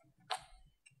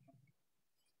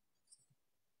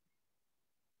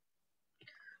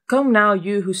 Come now,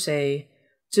 you who say,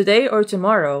 today or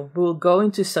tomorrow we will go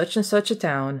into such and such a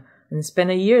town and spend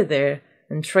a year there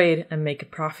and trade and make a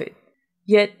profit.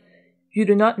 Yet you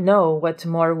do not know what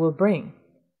tomorrow will bring.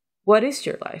 What is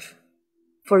your life?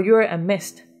 For you are a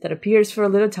mist that appears for a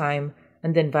little time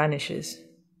and then vanishes.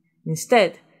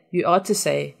 Instead, you ought to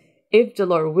say, if the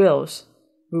Lord wills,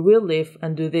 we will live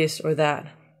and do this or that.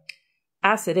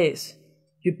 As it is,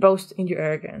 you boast in your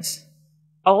arrogance.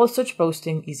 All such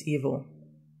boasting is evil.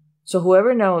 So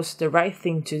whoever knows the right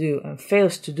thing to do and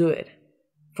fails to do it,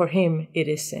 for him it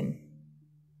is sin.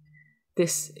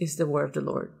 This is the word of the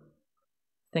Lord.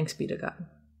 Thanks be to God.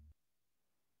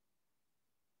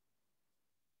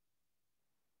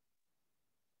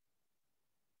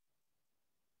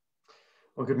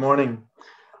 Well, good morning.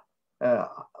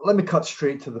 Let me cut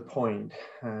straight to the point,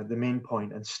 the main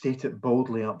point, and state it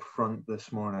boldly up front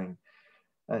this morning.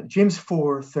 James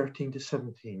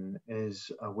 4:13-17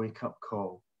 is a wake-up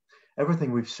call.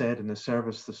 Everything we've said in the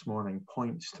service this morning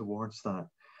points towards that.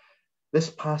 This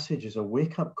passage is a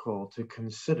wake-up call to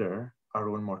consider our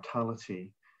own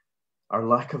mortality, our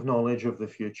lack of knowledge of the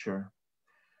future,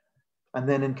 and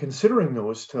then in considering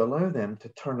those, to allow them to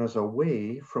turn us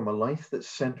away from a life that's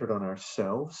centered on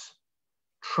ourselves,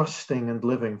 trusting and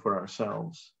living for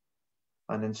ourselves,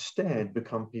 and instead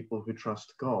become people who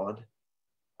trust God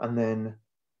and then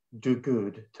do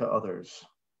good to others.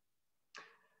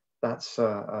 That's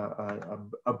a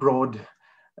broad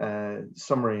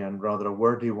summary and rather a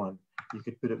wordy one. You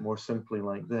could put it more simply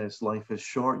like this: life is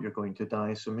short, you're going to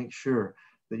die, so make sure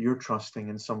that you're trusting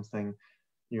in something,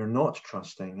 you're not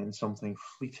trusting in something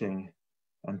fleeting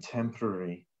and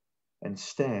temporary.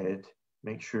 Instead,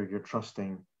 make sure you're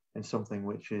trusting in something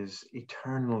which is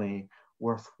eternally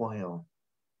worthwhile.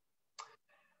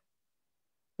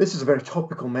 This is a very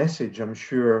topical message. I'm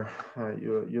sure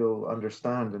you'll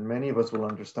understand, and many of us will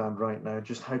understand right now,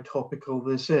 just how topical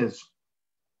this is.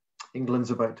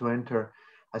 England's about to enter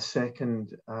a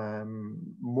second,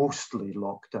 mostly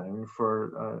lockdown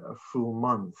for a full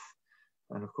month.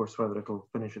 And of course, whether it'll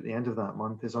finish at the end of that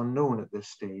month is unknown at this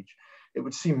stage. It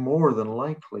would seem more than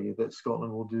likely that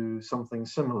Scotland will do something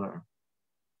similar.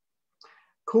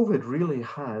 COVID really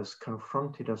has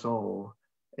confronted us all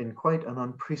in quite an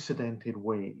unprecedented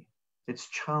way. It's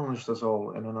challenged us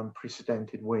all in an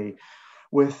unprecedented way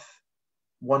with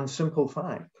one simple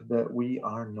fact, that we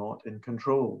are not in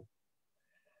control.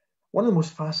 One of the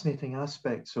most fascinating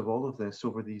aspects of all of this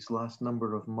over these last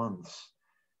number of months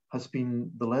has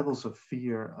been the levels of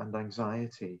fear and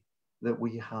anxiety that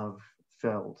we have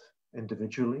felt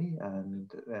individually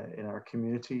and in our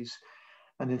communities,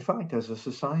 and in fact as a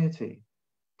society.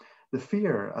 The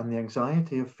fear and the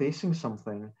anxiety of facing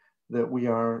something that we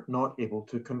are not able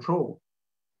to control.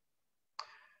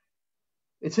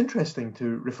 It's interesting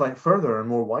to reflect further and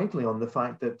more widely on the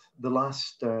fact that the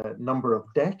last number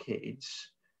of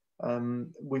decades,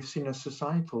 we've seen a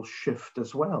societal shift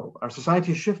as well. Our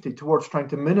society has shifted towards trying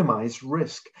to minimize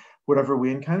risk wherever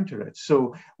we encounter it.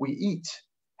 So we eat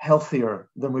healthier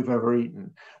than we've ever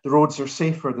eaten. The roads are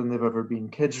safer than they've ever been.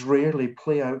 Kids rarely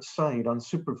play outside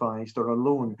unsupervised or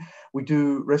alone. We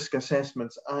do risk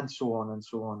assessments and so on and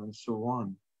so on and so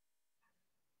on.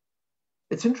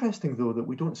 It's interesting, though, that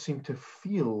we don't seem to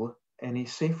feel any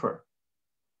safer.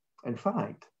 In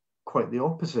fact, quite the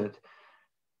opposite.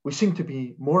 We seem to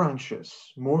be more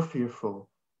anxious, more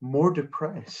fearful, more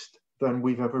depressed than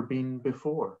we've ever been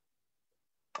before.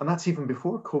 And that's even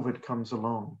before COVID comes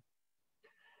along.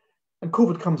 And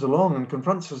COVID comes along and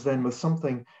confronts us then with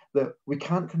something that we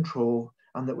can't control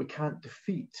and that we can't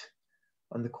defeat.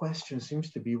 And the question seems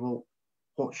to be, well,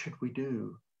 what should we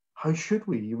do? How should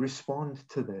we respond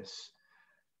to this?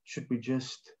 Should we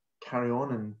just carry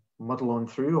on and muddle on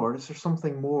through, or is there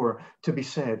something more to be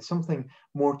said, something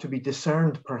more to be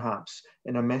discerned perhaps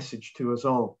in a message to us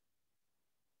all?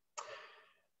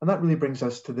 And that really brings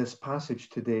us to this passage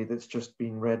today that's just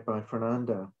been read by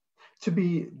Fernanda. To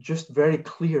be just very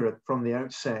clear from the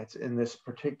outset in this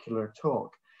particular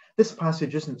talk, this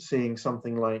passage isn't saying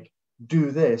something like, do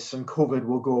this and COVID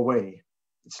will go away.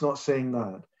 It's not saying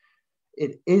that.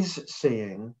 It is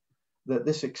saying that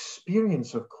this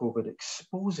experience of COVID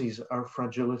exposes our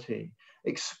fragility,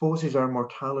 exposes our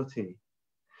mortality,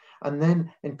 and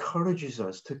then encourages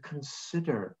us to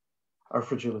consider our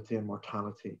fragility and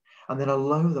mortality, and then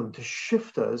allow them to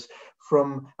shift us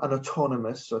from an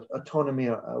autonomy,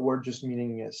 a word just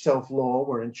meaning self-law,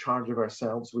 we're in charge of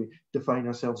ourselves, we define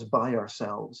ourselves by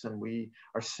ourselves, and we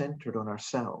are centered on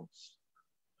ourselves.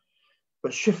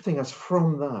 But shifting us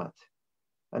from that,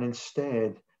 and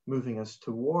instead moving us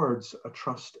towards a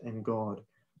trust in God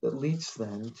that leads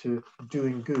then to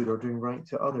doing good or doing right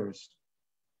to others.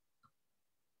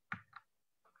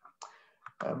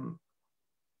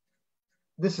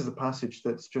 This is a passage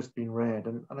that's just been read,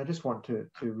 and I just want to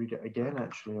read it again,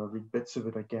 actually, or read bits of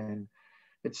it again.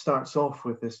 It starts off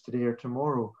with this: today or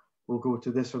tomorrow, we'll go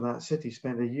to this or that city,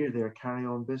 spend a year there, carry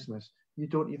on business. You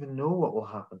don't even know what will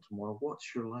happen tomorrow.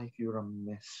 What's your life? You're a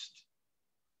mist,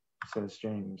 says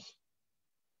James.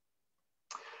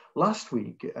 Last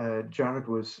week, Jared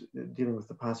was dealing with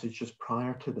the passage just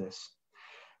prior to this,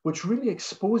 which really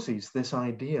exposes this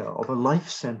idea of a life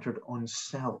centered on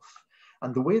self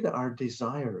and the way that our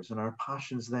desires and our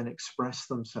passions then express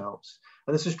themselves.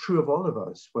 And this is true of all of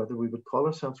us, whether we would call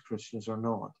ourselves Christians or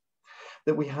not,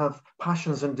 that we have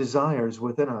passions and desires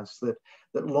within us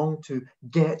that long to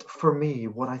get for me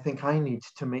what I think I need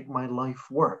to make my life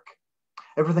work.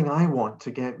 Everything I want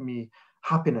to get me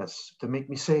happiness, to make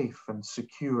me safe and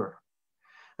secure.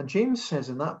 And James says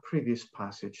in that previous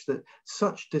passage that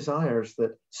such desires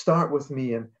that start with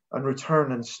me and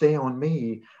return and stay on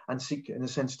me and seek, in a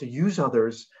sense, to use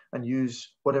others and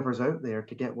use whatever's out there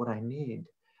to get what I need,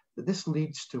 that this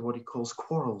leads to what he calls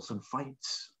quarrels and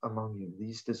fights among you,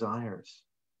 these desires.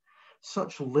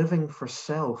 Such living for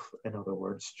self, in other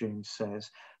words, James says,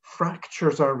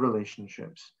 fractures our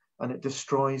relationships and it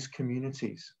destroys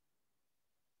communities.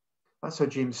 That's how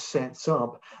James sets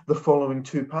up the following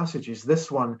two passages, this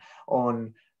one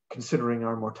on considering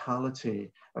our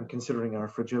mortality and considering our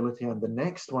fragility, and the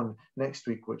next one next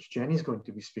week, which Jenny's going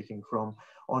to be speaking from,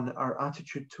 on our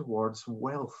attitude towards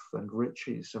wealth and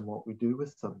riches and what we do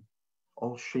with them,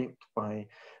 all shaped by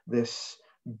this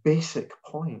basic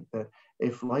point that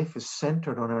if life is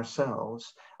centered on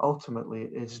ourselves, ultimately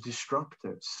it is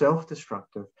destructive,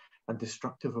 self-destructive, and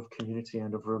destructive of community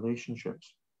and of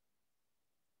relationships.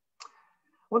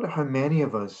 I wonder how many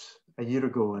of us a year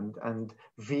ago, and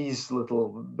V's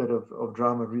little bit of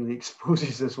drama really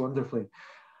exposes this wonderfully.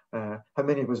 How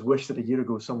many of us wish that a year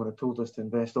ago someone had told us to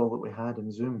invest all that we had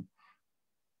in Zoom?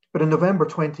 But in November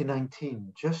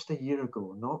 2019, just a year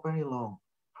ago, not very long,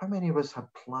 how many of us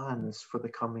had plans for the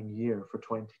coming year, for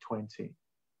 2020?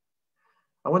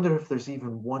 I wonder if there's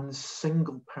even one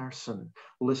single person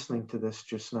listening to this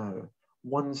just now,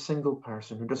 one single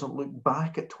person who doesn't look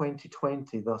back at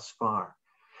 2020 thus far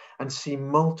and see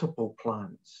multiple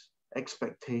plans,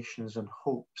 expectations and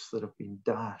hopes that have been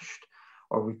dashed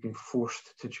or we've been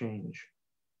forced to change.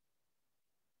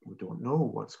 We don't know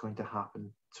what's going to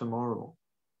happen tomorrow.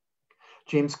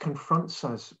 James confronts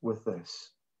us with this.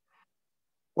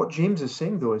 What James is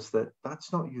saying, though, is that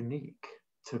that's not unique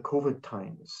to COVID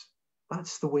times.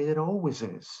 That's the way it always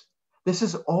is. This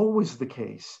is always the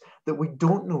case, that we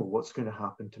don't know what's going to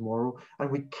happen tomorrow and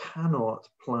we cannot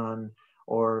plan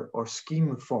or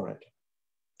scheme for it.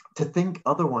 To think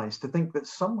otherwise, to think that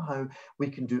somehow we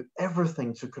can do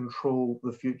everything to control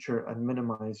the future and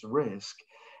minimize risk,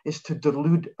 is to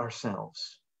delude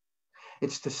ourselves.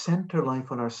 It's to center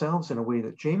life on ourselves in a way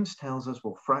that James tells us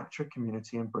will fracture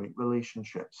community and break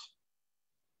relationships.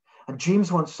 And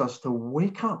James wants us to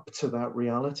wake up to that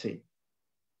reality.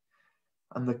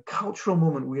 And the cultural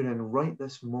moment we're in right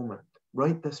this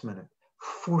minute,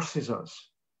 forces us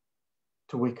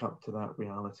to wake up to that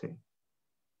reality.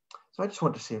 So I just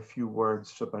want to say a few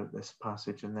words about this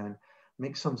passage and then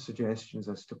make some suggestions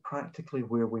as to practically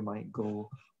where we might go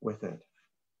with it.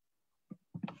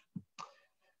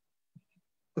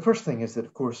 The first thing is that,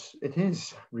 of course, it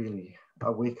is really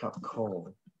a wake-up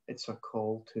call. It's a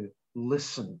call to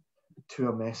listen to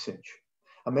a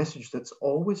message that's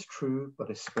always true, but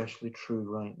especially true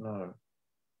right now.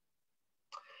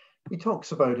 He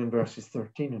talks about in verses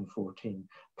 13 and 14,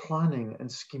 planning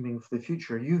and scheming for the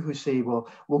future. You who say, well,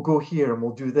 we'll go here and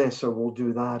we'll do this or we'll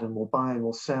do that and we'll buy and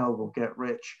we'll sell, we'll get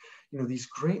rich. You know, these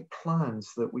great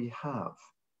plans that we have.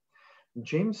 And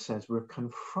James says we're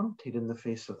confronted in the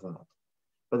face of that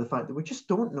by the fact that we just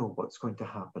don't know what's going to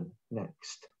happen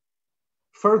next.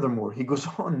 Furthermore, he goes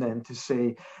on then to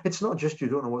say, it's not just you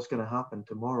don't know what's going to happen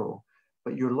tomorrow,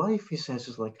 but your life, he says,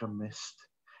 is like a mist.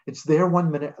 It's there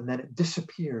 1 minute and then it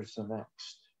disappears the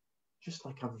next, just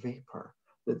like a vapor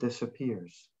that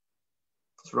disappears.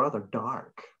 It's a rather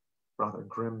dark, rather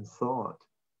grim thought.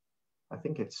 I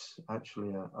think it's actually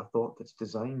a thought that's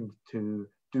designed to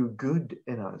do good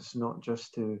in us, not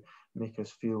just to make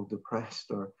us feel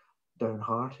depressed or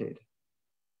downhearted.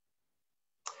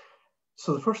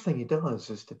 So the first thing he does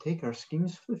is to take our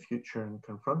schemes for the future and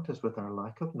confront us with our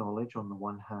lack of knowledge on the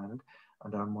one hand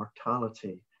and our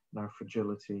mortality and our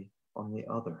fragility on the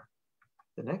other.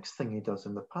 The next thing he does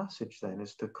in the passage then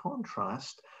is to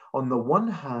contrast, on the one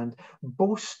hand,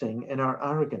 boasting in our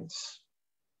arrogance,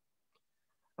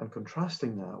 and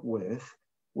contrasting that with,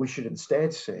 we should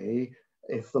instead say,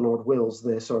 if the Lord wills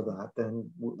this or that, then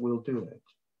we'll do it.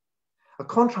 A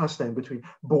contrast then between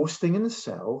boasting in the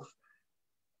self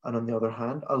and, on the other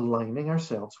hand, aligning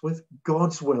ourselves with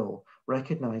God's will,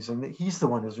 recognizing that he's the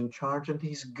one who's in charge and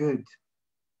he's good.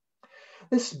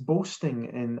 This boasting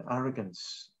in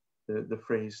arrogance, the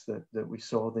phrase that we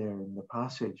saw there in the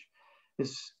passage,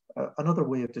 is another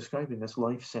way of describing this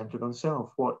life centered on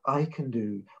self, what I can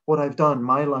do, what I've done,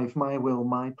 my life, my will,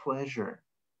 my pleasure.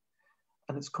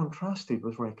 And it's contrasted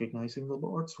with recognizing the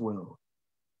Lord's will,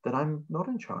 that I'm not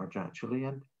in charge actually,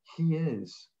 and he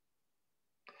is.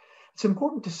 It's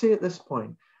important to say at this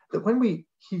point that when we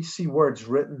see words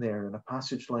written there in a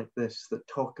passage like this that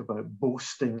talk about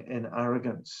boasting in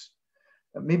arrogance,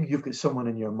 maybe you've got someone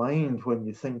in your mind when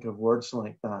you think of words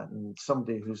like that, and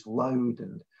somebody who's loud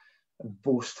and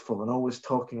boastful and always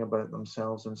talking about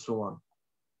themselves and so on.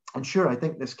 And sure, I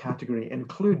think this category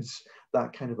includes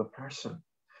that kind of a person,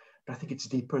 but I think it's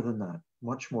deeper than that,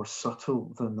 much more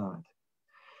subtle than that.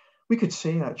 We could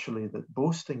say actually that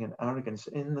boasting and arrogance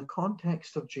in the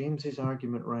context of James's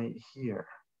argument right here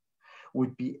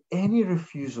would be any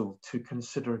refusal to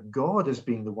consider God as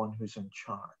being the one who's in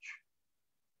charge.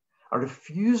 A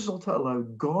refusal to allow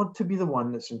God to be the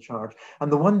one that's in charge, and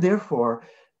the one, therefore,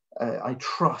 I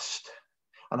trust,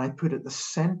 and I put at the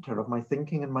center of my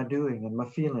thinking and my doing and my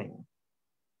feeling.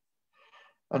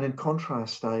 And in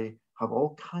contrast, I have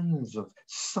all kinds of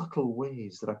subtle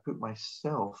ways that I put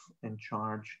myself in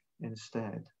charge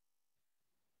instead.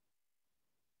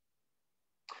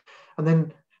 And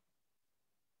then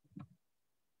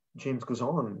James goes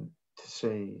on to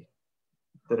say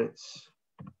that it's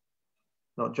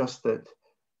not just that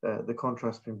the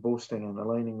contrast between boasting and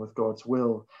aligning with God's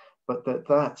will, but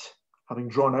that having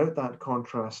drawn out that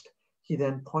contrast, he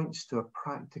then points to a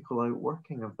practical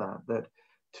outworking of that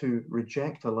to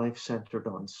reject a life centered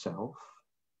on self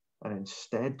and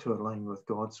instead to align with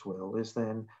God's will is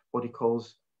then what he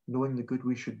calls knowing the good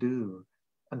we should do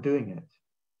and doing it,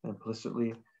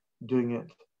 implicitly doing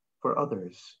it for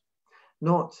others,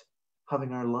 not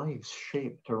having our lives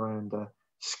shaped around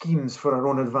schemes for our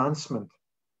own advancement,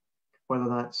 whether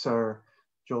that's our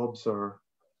jobs or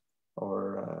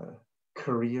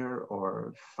career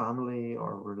or family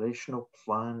or relational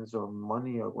plans or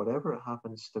money or whatever it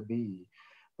happens to be,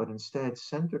 but instead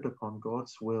centered upon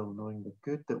God's will, knowing the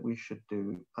good that we should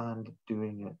do and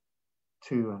doing it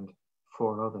to and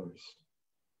for others.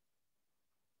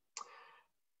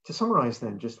 To summarize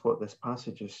then just what this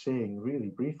passage is saying really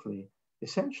briefly,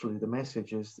 essentially the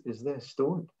message is this: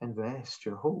 don't invest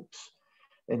your hopes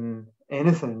in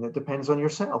anything that depends on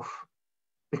yourself,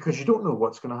 because you don't know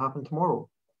what's going to happen tomorrow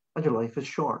and your life is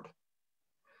short.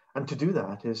 And to do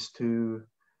that is to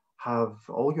have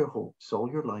all your hopes,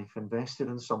 all your life invested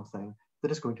in something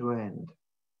that is going to end,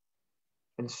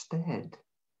 instead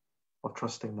of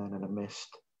trusting then in a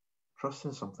mist. Trust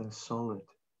in something solid.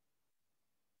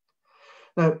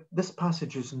 Now, this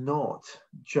passage is not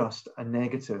just a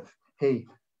negative, hey,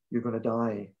 you're going to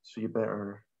die, so you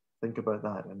better think about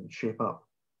that and shape up.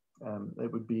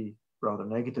 It would be rather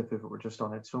negative if it were just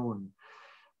on its own.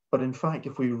 But in fact,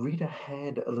 if we read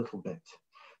ahead a little bit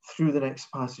through the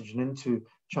next passage and into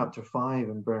chapter 5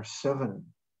 and verse 7,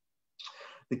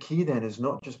 the key then is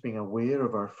not just being aware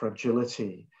of our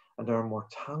fragility and our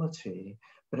mortality,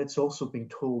 but it's also being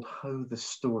told how the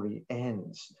story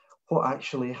ends, what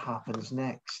actually happens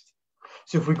next.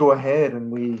 So if we go ahead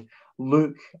and we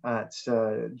look at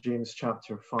James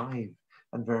chapter 5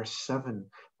 and verse 7,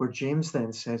 where James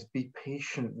then says, be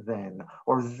patient then,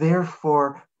 or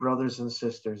therefore, brothers and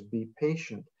sisters, be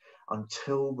patient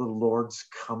until the Lord's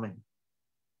coming.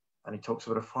 And he talks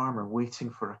about a farmer waiting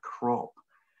for a crop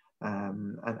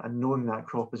and knowing that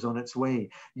crop is on its way.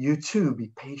 You too,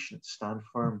 be patient, stand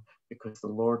firm, because the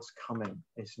Lord's coming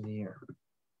is near.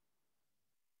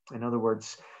 In other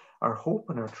words, our hope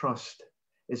and our trust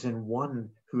is in one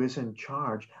who is in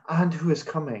charge and who is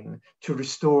coming to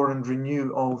restore and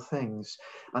renew all things,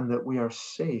 and that we are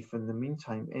safe in the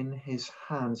meantime in his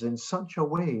hands in such a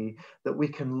way that we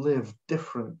can live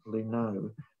differently now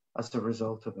as a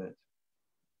result of it.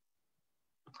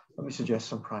 Let me suggest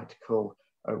some practical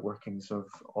outworkings of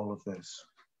all of this.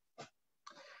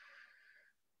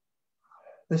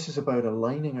 This is about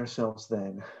aligning ourselves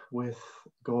then with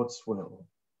God's will,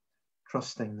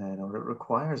 trusting then, or it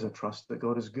requires a trust that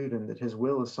God is good and that his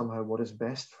will is somehow what is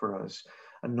best for us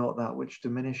and not that which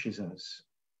diminishes us.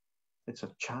 It's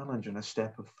a challenge and a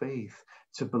step of faith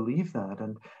to believe that.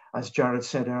 And as Jared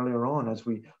said earlier on, as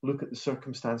we look at the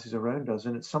circumstances around us,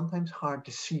 and it's sometimes hard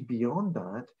to see beyond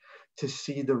that, to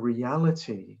see the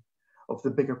reality of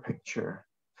the bigger picture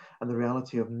and the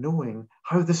reality of knowing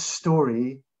how the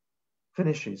story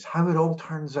finishes, how it all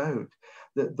turns out,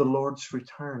 the Lord's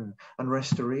return and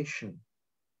restoration.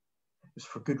 It was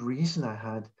for good reason I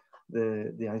had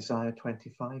the Isaiah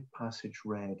 25 passage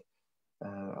read,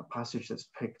 a passage that's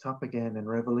picked up again in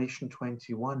Revelation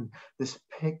 21, this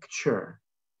picture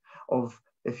of,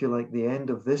 if you like, the end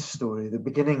of this story, the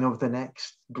beginning of the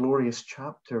next glorious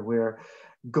chapter where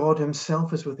God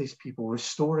himself is with his people,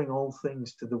 restoring all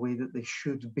things to the way that they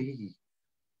should be,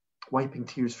 wiping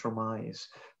tears from eyes,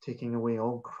 taking away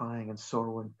all crying and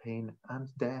sorrow and pain and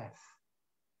death,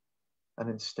 and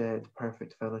instead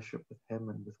perfect fellowship with him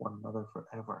and with one another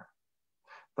forever.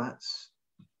 That's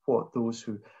what those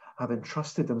who have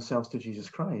entrusted themselves to Jesus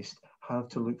Christ have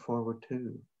to look forward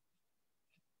to.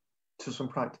 So some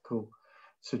practical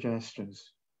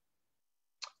suggestions.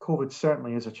 COVID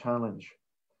certainly is a challenge.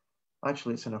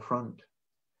 Actually, it's an affront.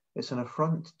 It's an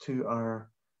affront to our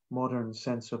modern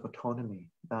sense of autonomy,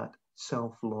 that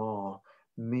self-law,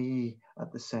 me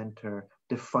at the center,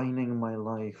 defining my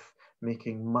life,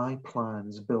 making my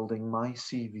plans, building my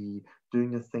CV,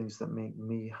 doing the things that make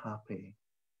me happy.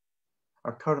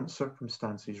 Our current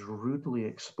circumstances rudely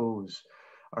expose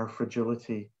our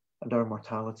fragility and our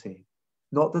mortality.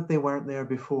 Not that they weren't there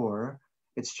before,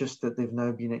 it's just that they've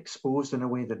now been exposed in a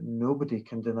way that nobody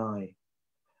can deny.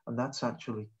 And that's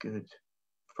actually good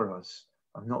for us.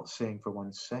 I'm not saying for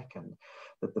 1 second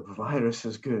that the virus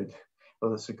is good,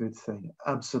 or that's a good thing.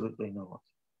 Absolutely not.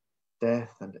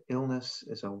 Death and illness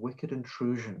is a wicked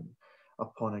intrusion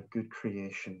upon a good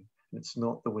creation. And it's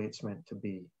not the way it's meant to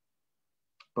be.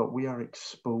 But we are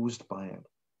exposed by it.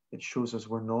 It shows us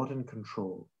we're not in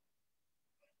control.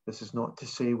 This is not to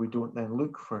say we don't then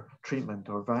look for treatment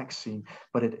or vaccine,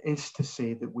 but it is to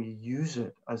say that we use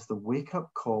it as the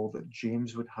wake-up call that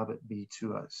James would have it be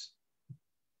to us.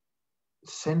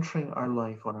 Centering our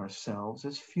life on ourselves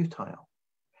is futile.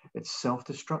 It's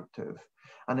self-destructive,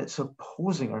 and it's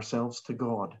opposing ourselves to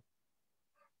God.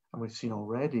 And we've seen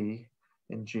already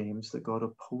in James that God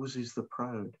opposes the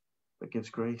proud, but gives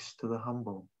grace to the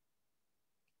humble.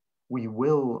 We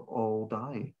will all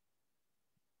die.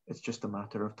 It's just a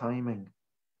matter of timing.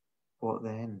 What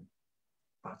then?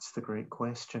 That's the great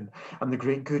question. And the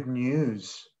great good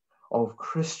news of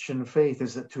Christian faith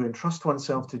is that to entrust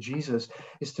oneself to Jesus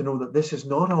is to know that this is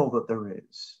not all that there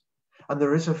is. And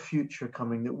there is a future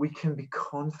coming that we can be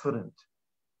confident,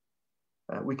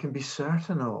 we can be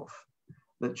certain of,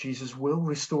 that Jesus will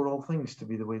restore all things to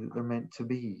be the way that they're meant to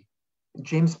be.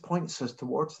 James points us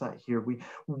towards that here. We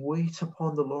wait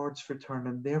upon the Lord's return,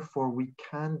 and therefore we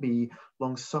can be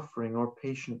long-suffering or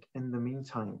patient in the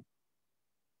meantime.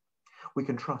 We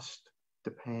can trust,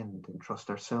 depend, and trust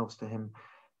ourselves to him,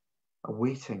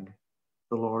 awaiting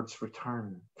the Lord's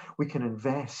return. We can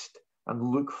invest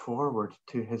and look forward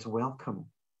to his welcome,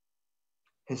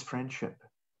 his friendship,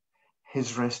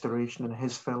 his restoration, and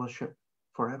his fellowship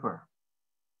forever.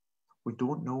 We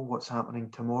don't know what's happening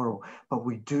tomorrow, but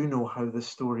we do know how the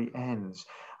story ends.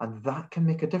 And that can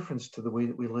make a difference to the way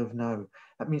that we live now.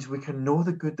 That means we can know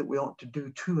the good that we ought to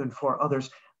do to and for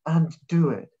others and do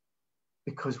it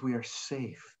because we are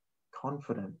safe,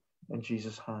 confident in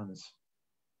Jesus' hands.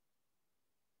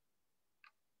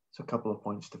 So a couple of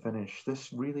points to finish.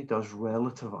 This really does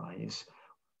relativize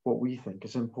what we think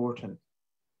is important.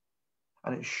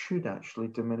 And it should actually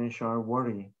diminish our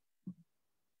worry.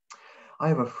 I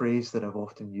have a phrase that I've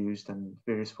often used, and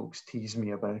various folks tease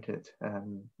me about it,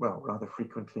 well, rather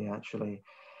frequently actually.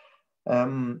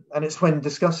 And it's when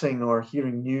discussing or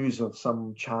hearing news of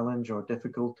some challenge or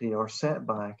difficulty or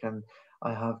setback, and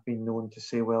I have been known to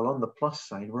say, well, on the plus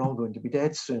side, we're all going to be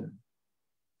dead soon.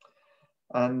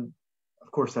 And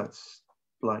of course, that's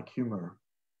black humor.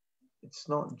 It's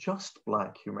not just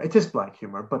black humor. It is black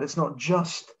humor, but it's not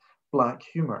just black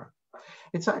humor.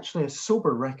 It's actually a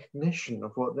sober recognition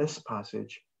of what this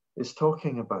passage is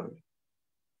talking about.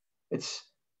 It's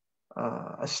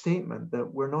a statement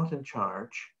that we're not in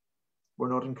charge,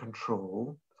 we're not in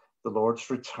control, the Lord's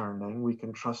returning, we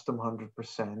can trust him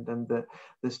 100%, and that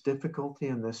this difficulty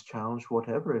and this challenge,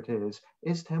 whatever it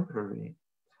is temporary,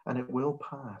 and it will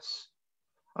pass.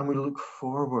 And we look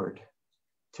forward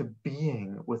to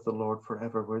being with the Lord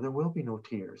forever, where there will be no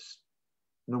tears,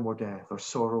 no more death or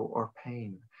sorrow or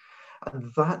pain.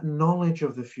 And that knowledge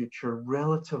of the future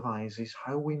relativizes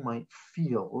how we might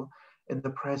feel in the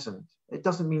present. It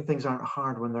doesn't mean things aren't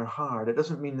hard when they're hard. It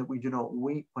doesn't mean that we do not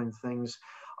weep when things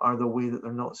are the way that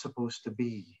they're not supposed to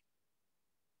be.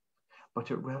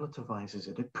 But it relativizes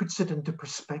it. It puts it into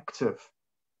perspective,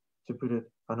 to put it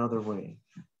another way.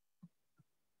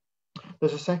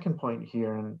 There's a second point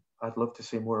here, and I'd love to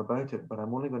say more about it, but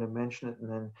I'm only going to mention it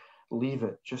and then leave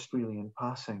it just really in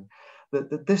passing.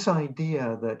 That this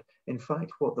idea that, in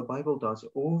fact, what the Bible does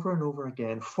over and over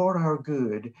again for our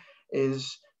good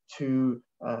is to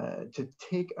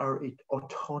take our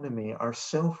autonomy, our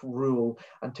self-rule,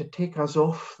 and to take us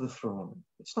off the throne.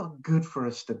 It's not good for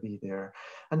us to be there,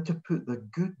 and to put the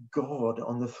good God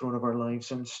on the throne of our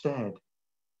lives instead.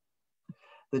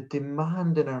 The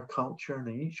demand in our culture and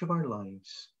in each of our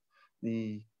lives,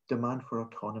 the demand for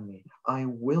autonomy. I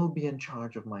will be in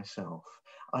charge of myself.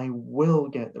 I will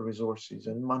get the resources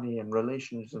and money and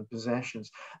relations and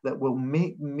possessions that will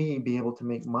make me be able to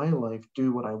make my life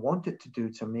do what I want it to do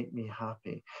to make me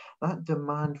happy. That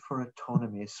demand for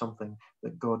autonomy is something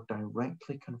that God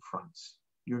directly confronts.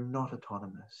 You're not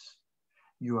autonomous.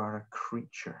 You are a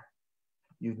creature.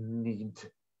 You need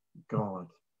God.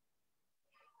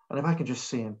 And if I can just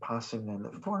say in passing then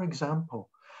that, for example,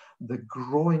 the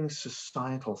growing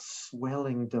societal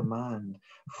swelling demand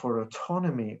for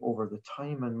autonomy over the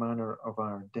time and manner of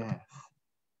our death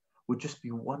would just be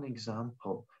one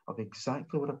example of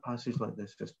exactly what a passage like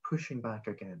this is pushing back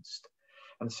against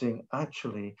and saying,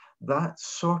 actually, that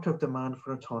sort of demand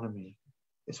for autonomy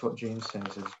is what James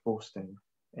says is boasting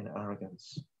in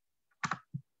arrogance.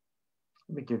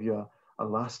 Let me give you a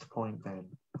last point then.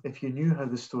 If you knew how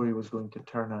the story was going to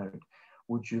turn out,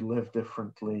 would you live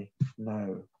differently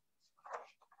now?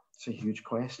 It's a huge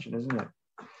question, isn't it?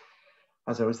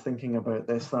 As I was thinking about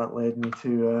this, that led me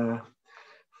to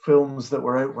films that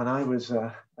were out when I was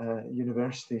a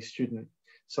university student.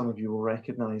 Some of you will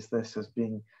recognize this as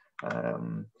being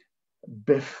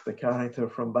Biff, the character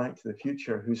from Back to the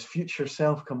Future, whose future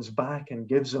self comes back and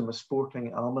gives him a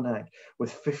sporting almanac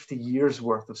with 50 years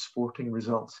worth of sporting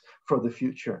results for the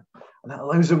future. And that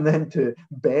allows him then to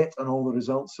bet on all the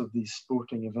results of these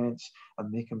sporting events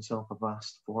and make himself a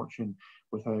vast fortune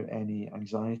without any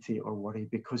anxiety or worry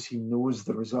because he knows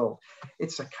the result.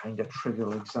 It's a kind of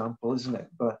trivial example, isn't it?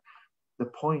 But the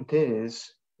point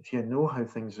is, if you know how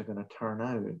things are going to turn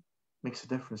out, it makes a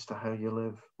difference to how you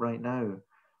live right now.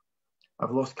 I've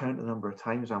lost count the number of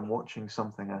times I'm watching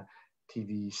something, a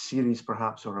TV series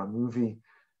perhaps, or a movie,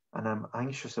 and I'm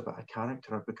anxious about a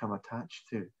character I've become attached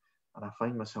to. And I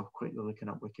find myself quickly looking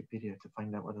up Wikipedia to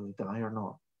find out whether they die or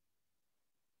not.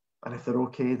 And if they're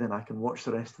okay, then I can watch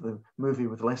the rest of the movie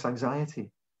with less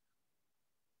anxiety.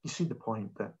 You see the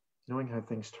point that knowing how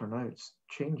things turn out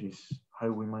changes how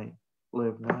we might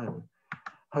live now.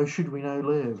 How should we now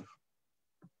live?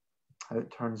 How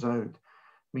it turns out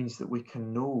means that we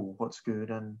can know what's good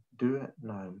and do it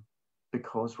now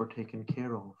because we're taken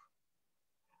care of.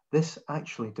 This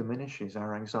actually diminishes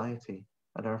our anxiety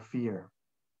and our fear.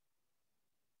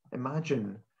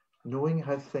 Imagine knowing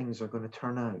how things are going to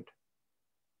turn out,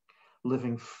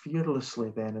 living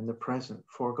fearlessly then in the present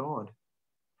for God,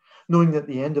 knowing that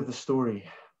the end of the story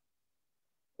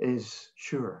is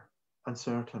sure and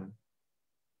certain,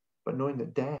 but knowing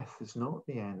that death is not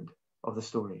the end of the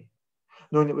story,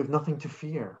 knowing that we've nothing to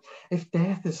fear. If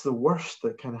death is the worst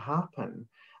that can happen,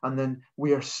 and then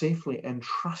we are safely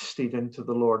entrusted into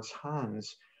the Lord's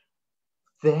hands,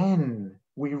 then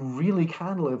we really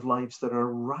can live lives that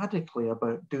are radically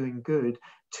about doing good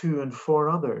to and for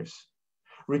others,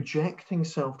 rejecting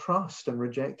self-trust and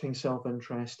rejecting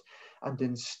self-interest, and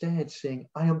instead saying,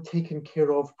 I am taken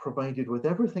care of, provided with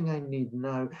everything I need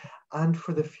now and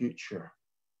for the future.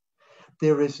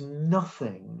 There is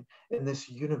nothing in this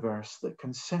universe that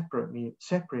can separate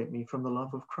me from the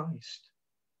love of Christ,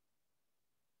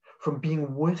 from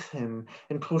being with him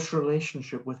in close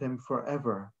relationship with him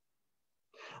forever.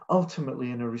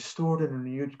 Ultimately, in a restored and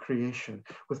renewed creation,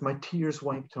 with my tears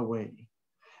wiped away,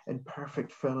 in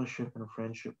perfect fellowship and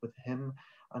friendship with him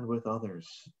and with others.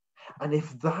 And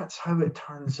if that's how it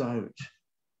turns out,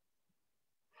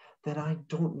 then I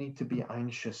don't need to be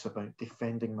anxious about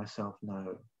defending myself now.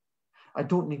 I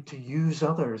don't need to use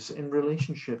others in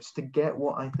relationships to get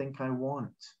what I think I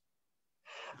want.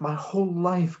 My whole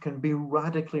life can be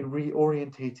radically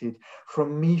reorientated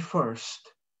from me first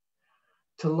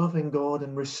to loving God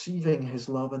and receiving his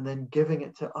love and then giving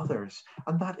it to others.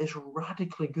 And that is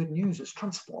radically good news. It's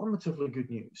transformatively good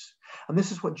news. And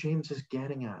this is what James is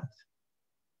getting at.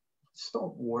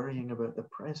 Stop worrying about the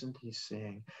present, he's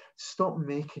saying. Stop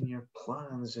making your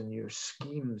plans and your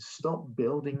schemes. Stop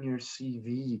building your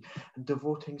CV and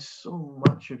devoting so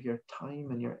much of your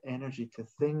time and your energy to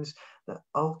things that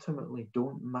ultimately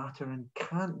don't matter and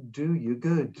can't do you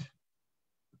good.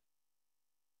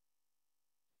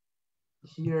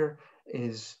 Here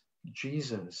is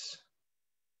Jesus,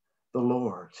 the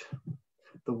Lord,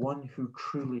 the one who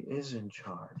truly is in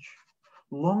charge,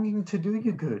 longing to do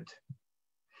you good.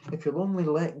 If you'll only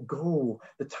let go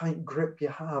the tight grip you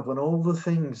have on all the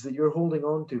things that you're holding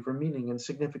on to for meaning and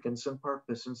significance and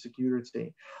purpose and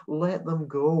security, let them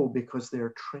go because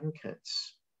they're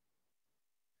trinkets.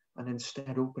 And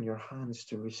instead open your hands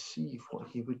to receive what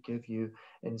he would give you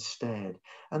instead.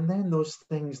 And then those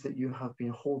things that you have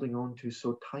been holding on to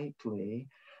so tightly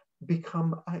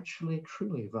become actually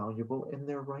truly valuable in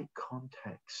their right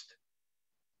context.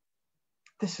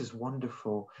 This is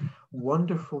wonderful,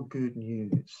 wonderful good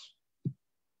news.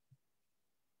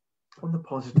 On the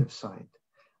positive side,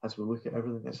 as we look at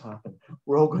everything that's happened,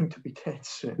 we're all going to be dead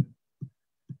soon.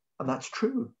 And that's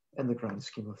true in the grand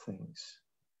scheme of things.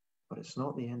 But it's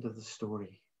not the end of the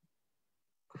story.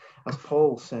 As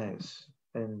Paul says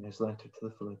in his letter to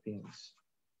the Philippians,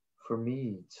 for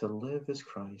me to live is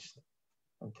Christ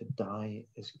and to die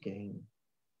is gain.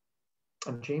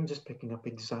 And James is picking up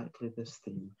exactly this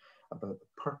theme about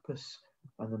the purpose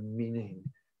and the meaning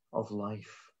of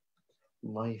life.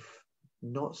 Life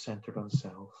not centered on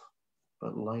self,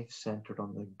 but life centered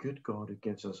on the good God who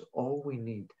gives us all we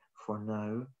need for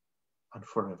now and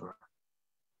forever.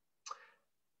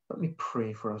 Let me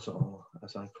pray for us all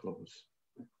as I close.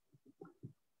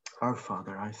 Our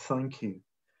Father, I thank you.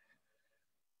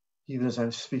 Even as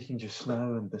I'm speaking just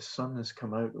now and the sun has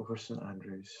come out over St.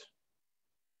 Andrews,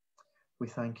 we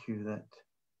thank you that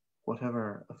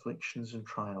whatever afflictions and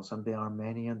trials, and they are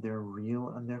many and they're real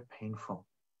and they're painful,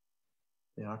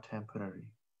 they are temporary.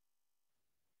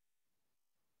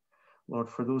 Lord,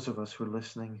 for those of us who are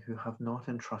listening who have not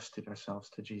entrusted ourselves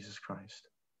to Jesus Christ,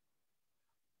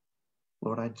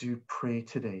 Lord, I do pray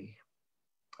today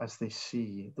as they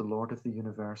see the Lord of the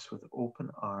universe with open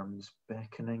arms,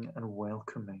 beckoning and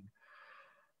welcoming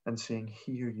and saying,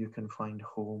 here you can find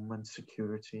home and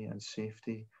security and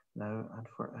safety now and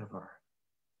forever.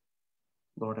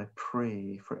 Lord, I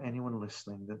pray for anyone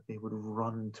listening that they would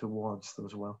run towards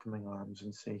those welcoming arms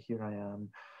and say, here I am,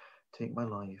 take my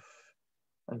life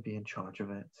and be in charge of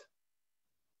it.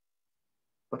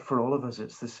 But for all of us,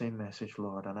 it's the same message,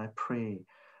 Lord, and I pray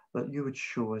that you would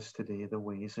show us today the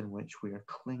ways in which we are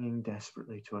clinging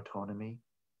desperately to autonomy,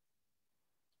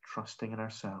 trusting in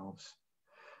ourselves,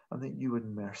 and that you would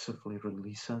mercifully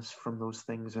release us from those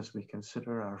things as we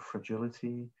consider our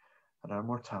fragility and our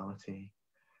mortality,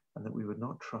 and that we would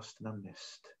not trust in a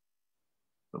mist,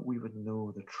 but we would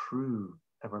know the true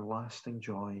everlasting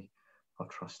joy of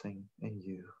trusting in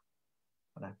you.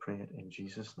 And I pray it in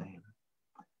Jesus' name.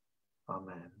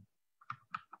 Amen.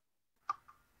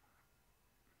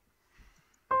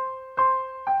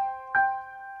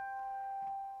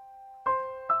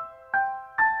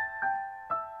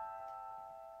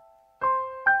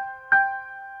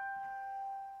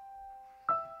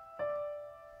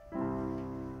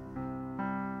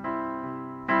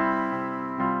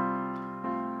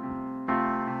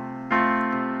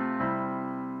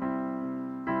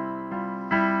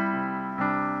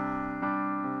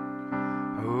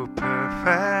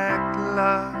 Perfect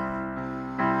love,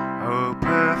 oh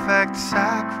perfect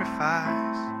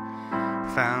sacrifice,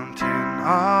 fountain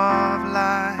of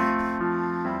life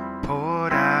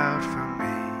poured out for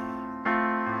me.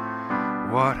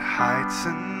 What heights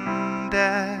and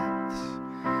depths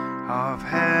of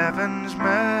heaven's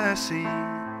mercy,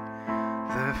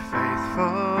 the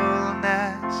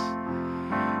faithfulness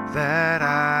that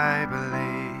I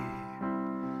believe.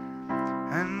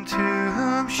 And to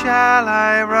whom shall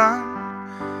I run,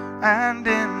 and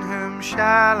in whom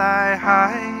shall I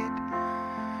hide?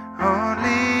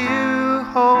 Only you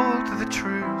hold the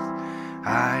truth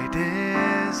I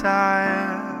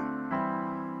desire.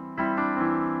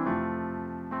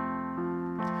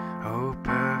 Oh,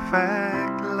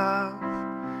 perfect love,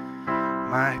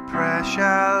 my prayer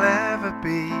shall ever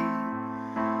be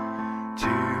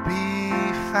to be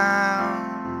found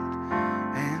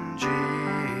in Jesus.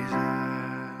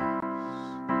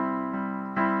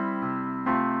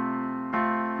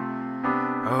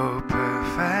 Oh,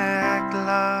 perfect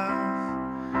love,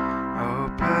 oh,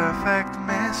 perfect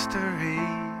mystery,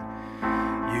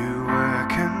 you were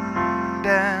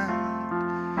condemned,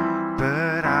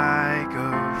 but I go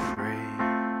free.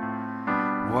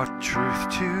 What truth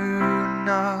to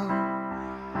know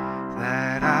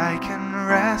that I can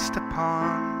rest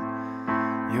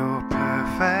upon, Your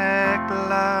perfect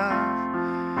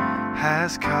love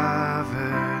has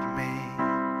covered me.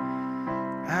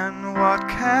 And what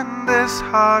can this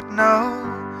heart know?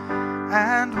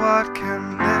 And what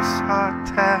can this heart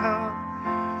tell?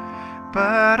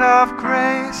 But of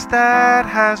grace that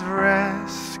has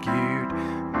rescued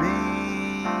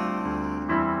me.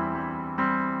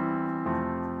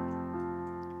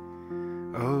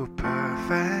 Oh,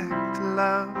 perfect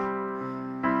love,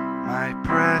 my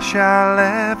prayer shall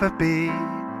ever be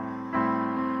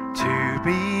to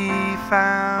be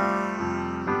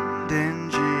found in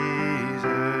Jesus.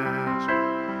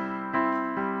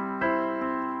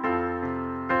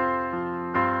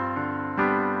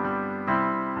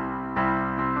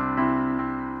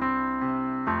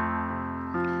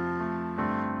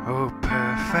 Oh,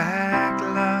 perfect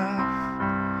love,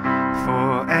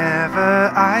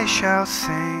 forever I shall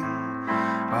sing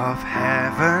of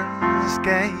heaven's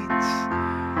gates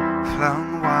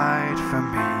flung wide for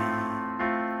me,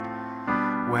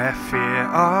 where fear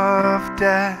of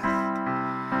death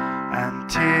and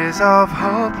tears of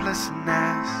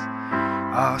hopelessness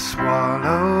are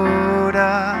swallowed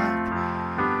up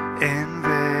in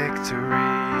victory.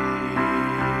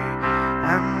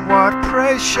 And what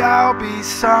praise shall be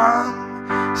sung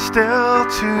still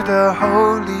to the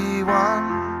Holy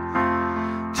One,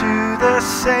 to the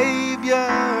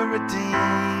Savior,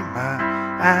 Redeemer,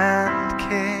 and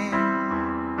King.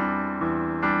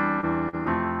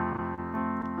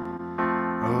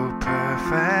 Oh,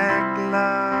 perfect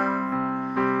love,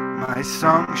 my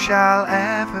song shall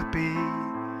ever be.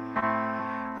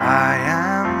 I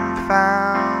am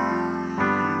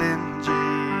found in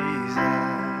Jesus.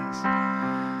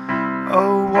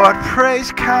 Oh, what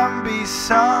praise can be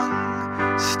sung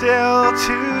still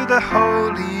to the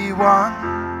Holy One,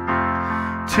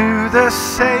 to the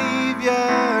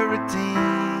Savior,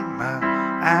 Redeemer,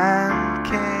 and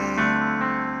King.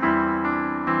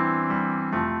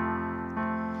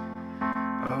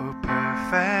 Oh,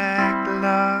 perfect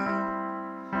love,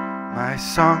 my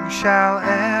song shall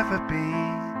ever be.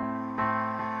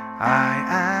 I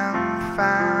am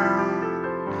found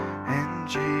in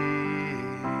Jesus.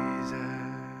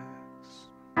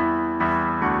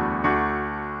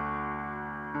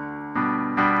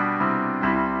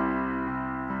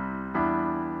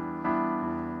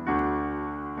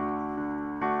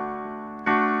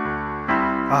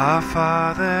 Our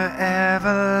Father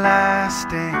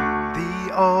everlasting,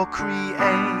 the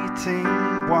all-creating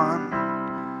one,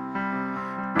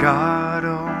 God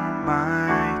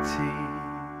Almighty,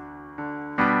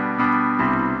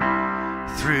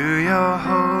 through your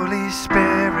Holy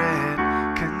Spirit,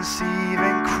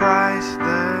 conceiving Christ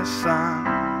the Son,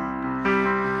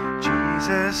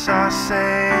 Jesus our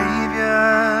Savior.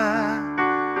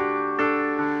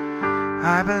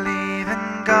 I believe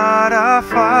in God our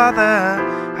Father,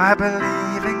 I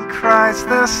believe in Christ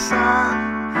the Son,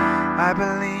 I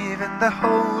believe in the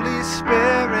Holy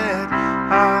Spirit,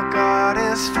 our God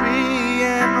is 3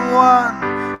 in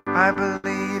 1. I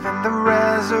believe in the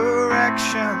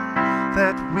resurrection,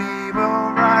 that we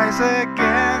will rise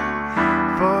again,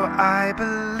 for I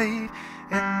believe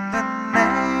in the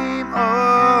name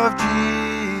of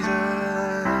Jesus.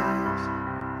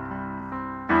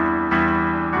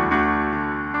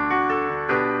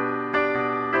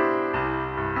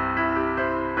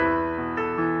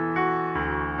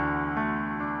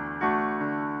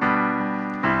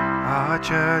 Our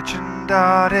church and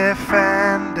our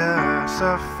defender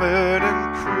suffered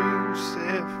and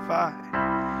crucified.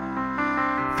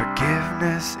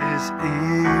 Forgiveness is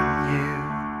in you.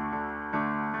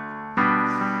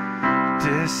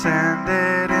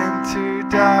 Descended into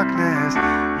darkness,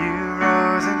 you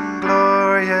rose in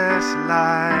glorious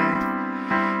light,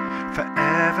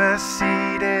 forever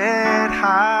seated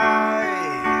high.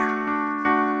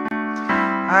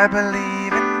 I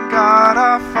believe in God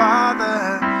our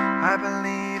Father, I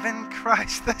believe in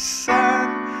Christ the Son,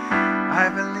 I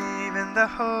believe in the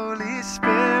Holy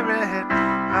Spirit,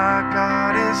 our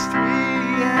God is 3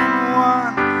 in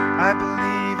 1. I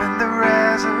believe in the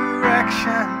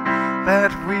resurrection,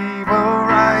 that we will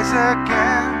rise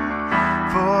again,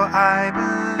 for I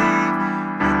believe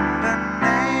in the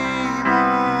name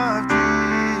of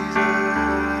Jesus.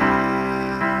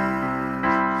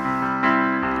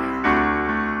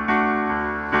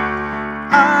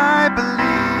 I believe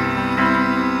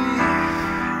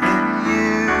in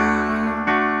you.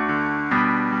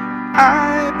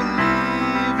 I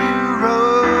believe you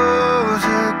rose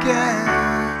again.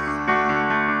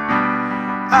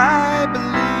 I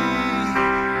believe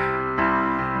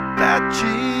that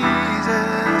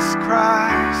Jesus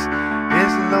Christ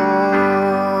is Lord.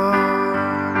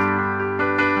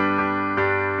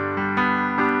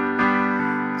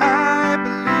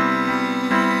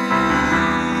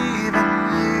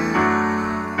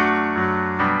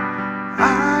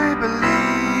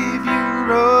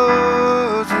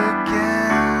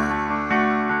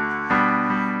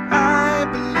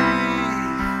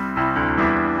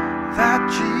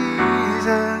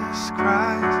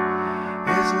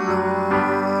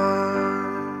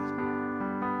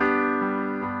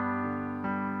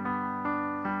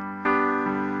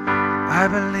 I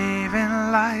believe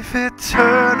in life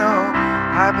eternal.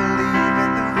 I believe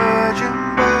in the virgin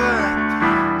birth.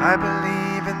 I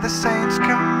believe in the saints'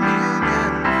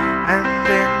 communion and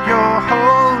in your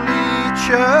holy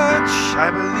church.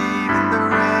 I believe in the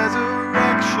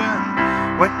resurrection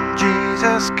when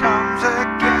Jesus comes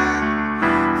again.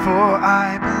 For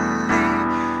I believe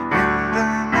in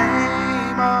the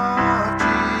name of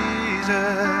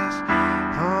Jesus.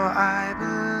 For I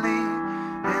believe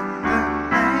in the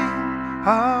name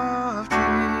of Jesus.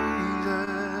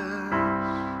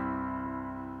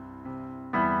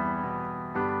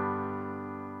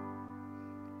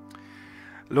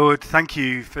 Lord, thank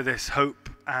you for this hope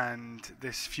and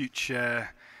this future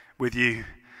with you.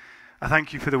 I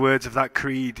thank you for the words of that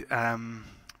creed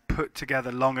put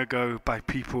together long ago by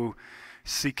people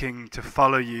seeking to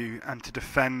follow you and to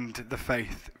defend the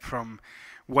faith from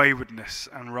waywardness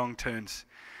and wrong turns.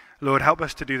 Lord, help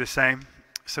us to do the same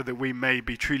so that we may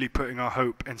be truly putting our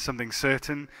hope in something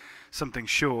certain, something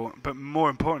sure, but more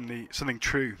importantly, something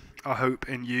true, our hope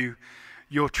in you,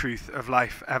 your truth of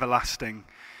life everlasting.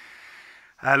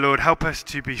 Lord, help us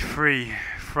to be free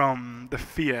from the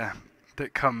fear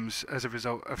that comes as a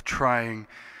result of trying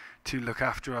to look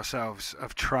after ourselves,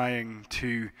 of trying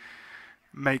to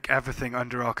make everything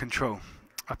under our control.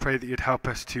 I pray that you'd help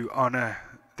us to honour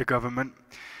the government.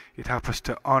 You'd help us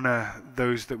to honour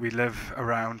those that we live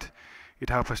around. You'd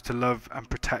help us to love and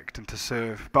protect and to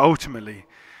serve. But ultimately,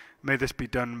 may this be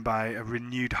done by a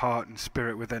renewed heart and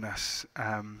spirit within us,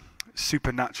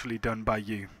 supernaturally done by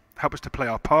you. Help us to play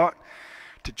our part,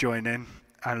 to join in.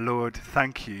 And Lord,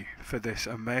 thank you for this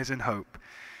amazing hope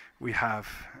we have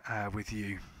with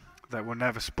you that will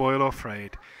never spoil or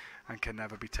fade and can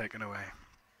never be taken away.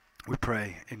 We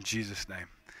pray in Jesus' name.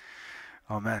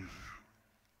 Amen.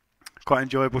 Quite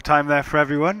enjoyable time there for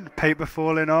everyone. Paper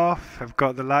falling off. I've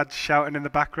got the lads shouting in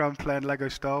the background playing Lego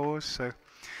Star Wars. So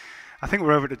I think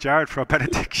we're over to Jared for our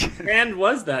benediction. Whose hand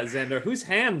was that, Xander? Whose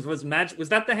hand was magic? Was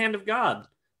that the hand of God?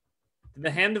 Did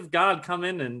the hand of God come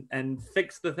in and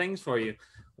fix the things for you?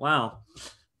 Wow,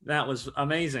 that was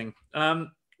amazing.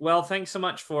 Well, thanks so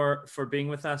much for being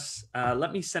with us.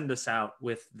 Let me send us out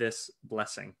with this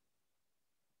blessing.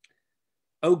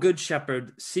 O good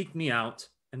shepherd, seek me out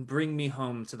and bring me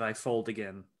home to thy fold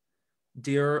again.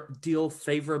 Deal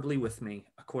favorably with me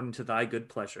according to thy good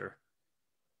pleasure,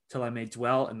 till I may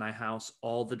dwell in thy house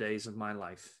all the days of my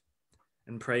life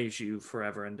and praise you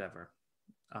forever and ever.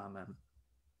 Amen.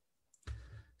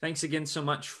 Thanks again so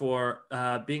much for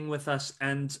being with us.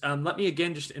 And let me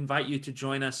again just invite you to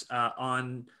join us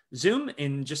on Zoom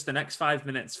in just the next 5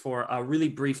 minutes for a really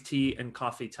brief tea and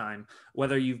coffee time.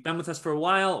 Whether you've been with us for a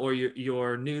while or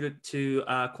you're new to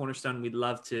Cornerstone, we'd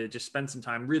love to just spend some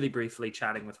time really briefly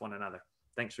chatting with one another.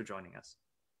 Thanks for joining us.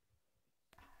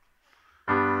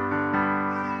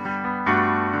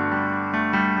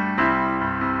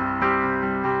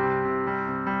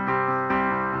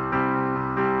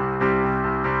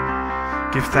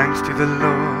 Give thanks to the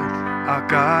Lord, our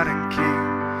God and King.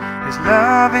 His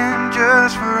love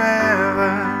endures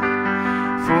forever.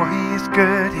 For he is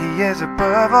good, he is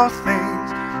above all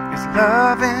things. His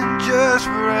love endures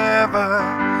forever.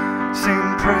 Sing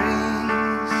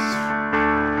praise,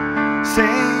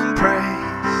 sing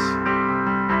praise.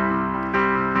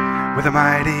 With a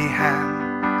mighty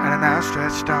hand and an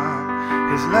outstretched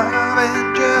arm, his love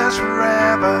endures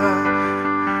forever.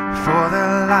 For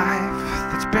the life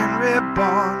that's been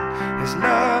reborn, his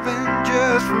love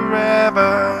endures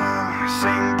forever.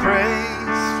 Sing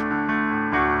praise,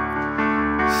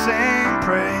 sing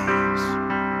praise,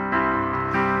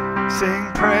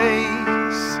 sing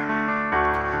praise,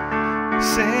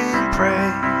 sing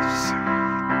praise.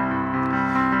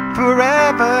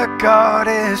 Forever God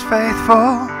is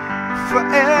faithful,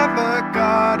 forever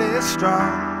God is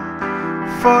strong,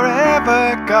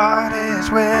 forever God is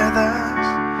with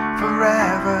us,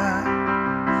 forever.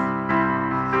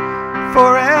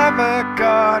 Forever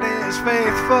God is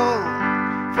faithful,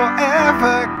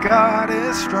 forever God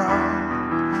is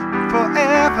strong,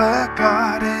 forever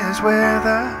God is with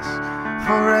us,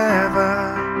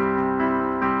 forever,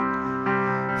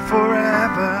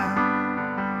 forever.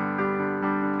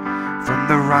 From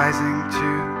the rising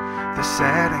to the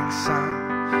setting sun,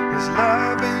 his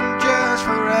love endures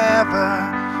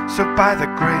forever. So by the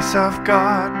grace of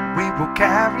God we will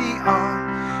carry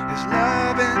on. His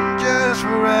love endures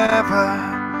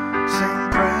forever. Sing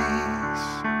praise,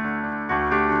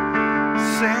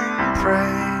 sing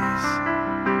praise,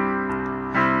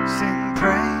 sing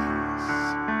praise,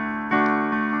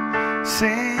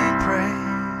 sing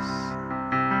praise.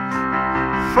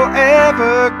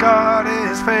 Forever God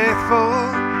is faithful,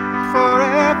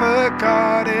 forever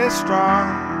God is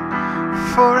strong,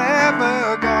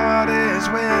 Forever God is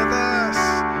with us,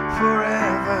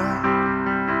 forever.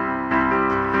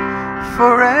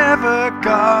 Forever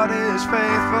God is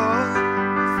faithful,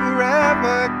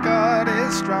 forever God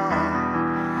is strong.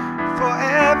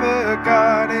 Forever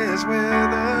God is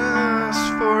with us,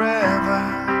 forever,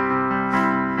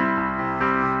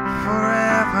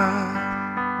 forever.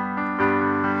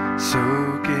 So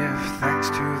give thanks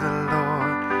to the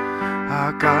Lord,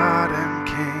 our God and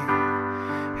King.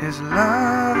 His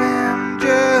love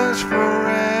endures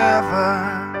forever.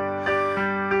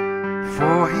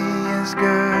 For He is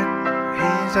good,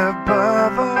 He's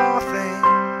above all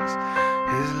things.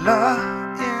 His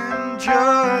love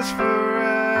endures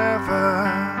forever.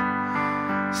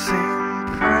 Sing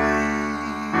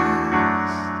praise,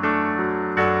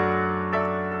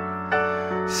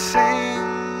 sing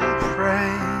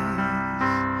praise,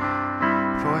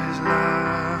 for His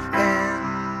love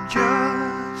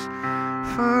endures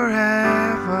forever.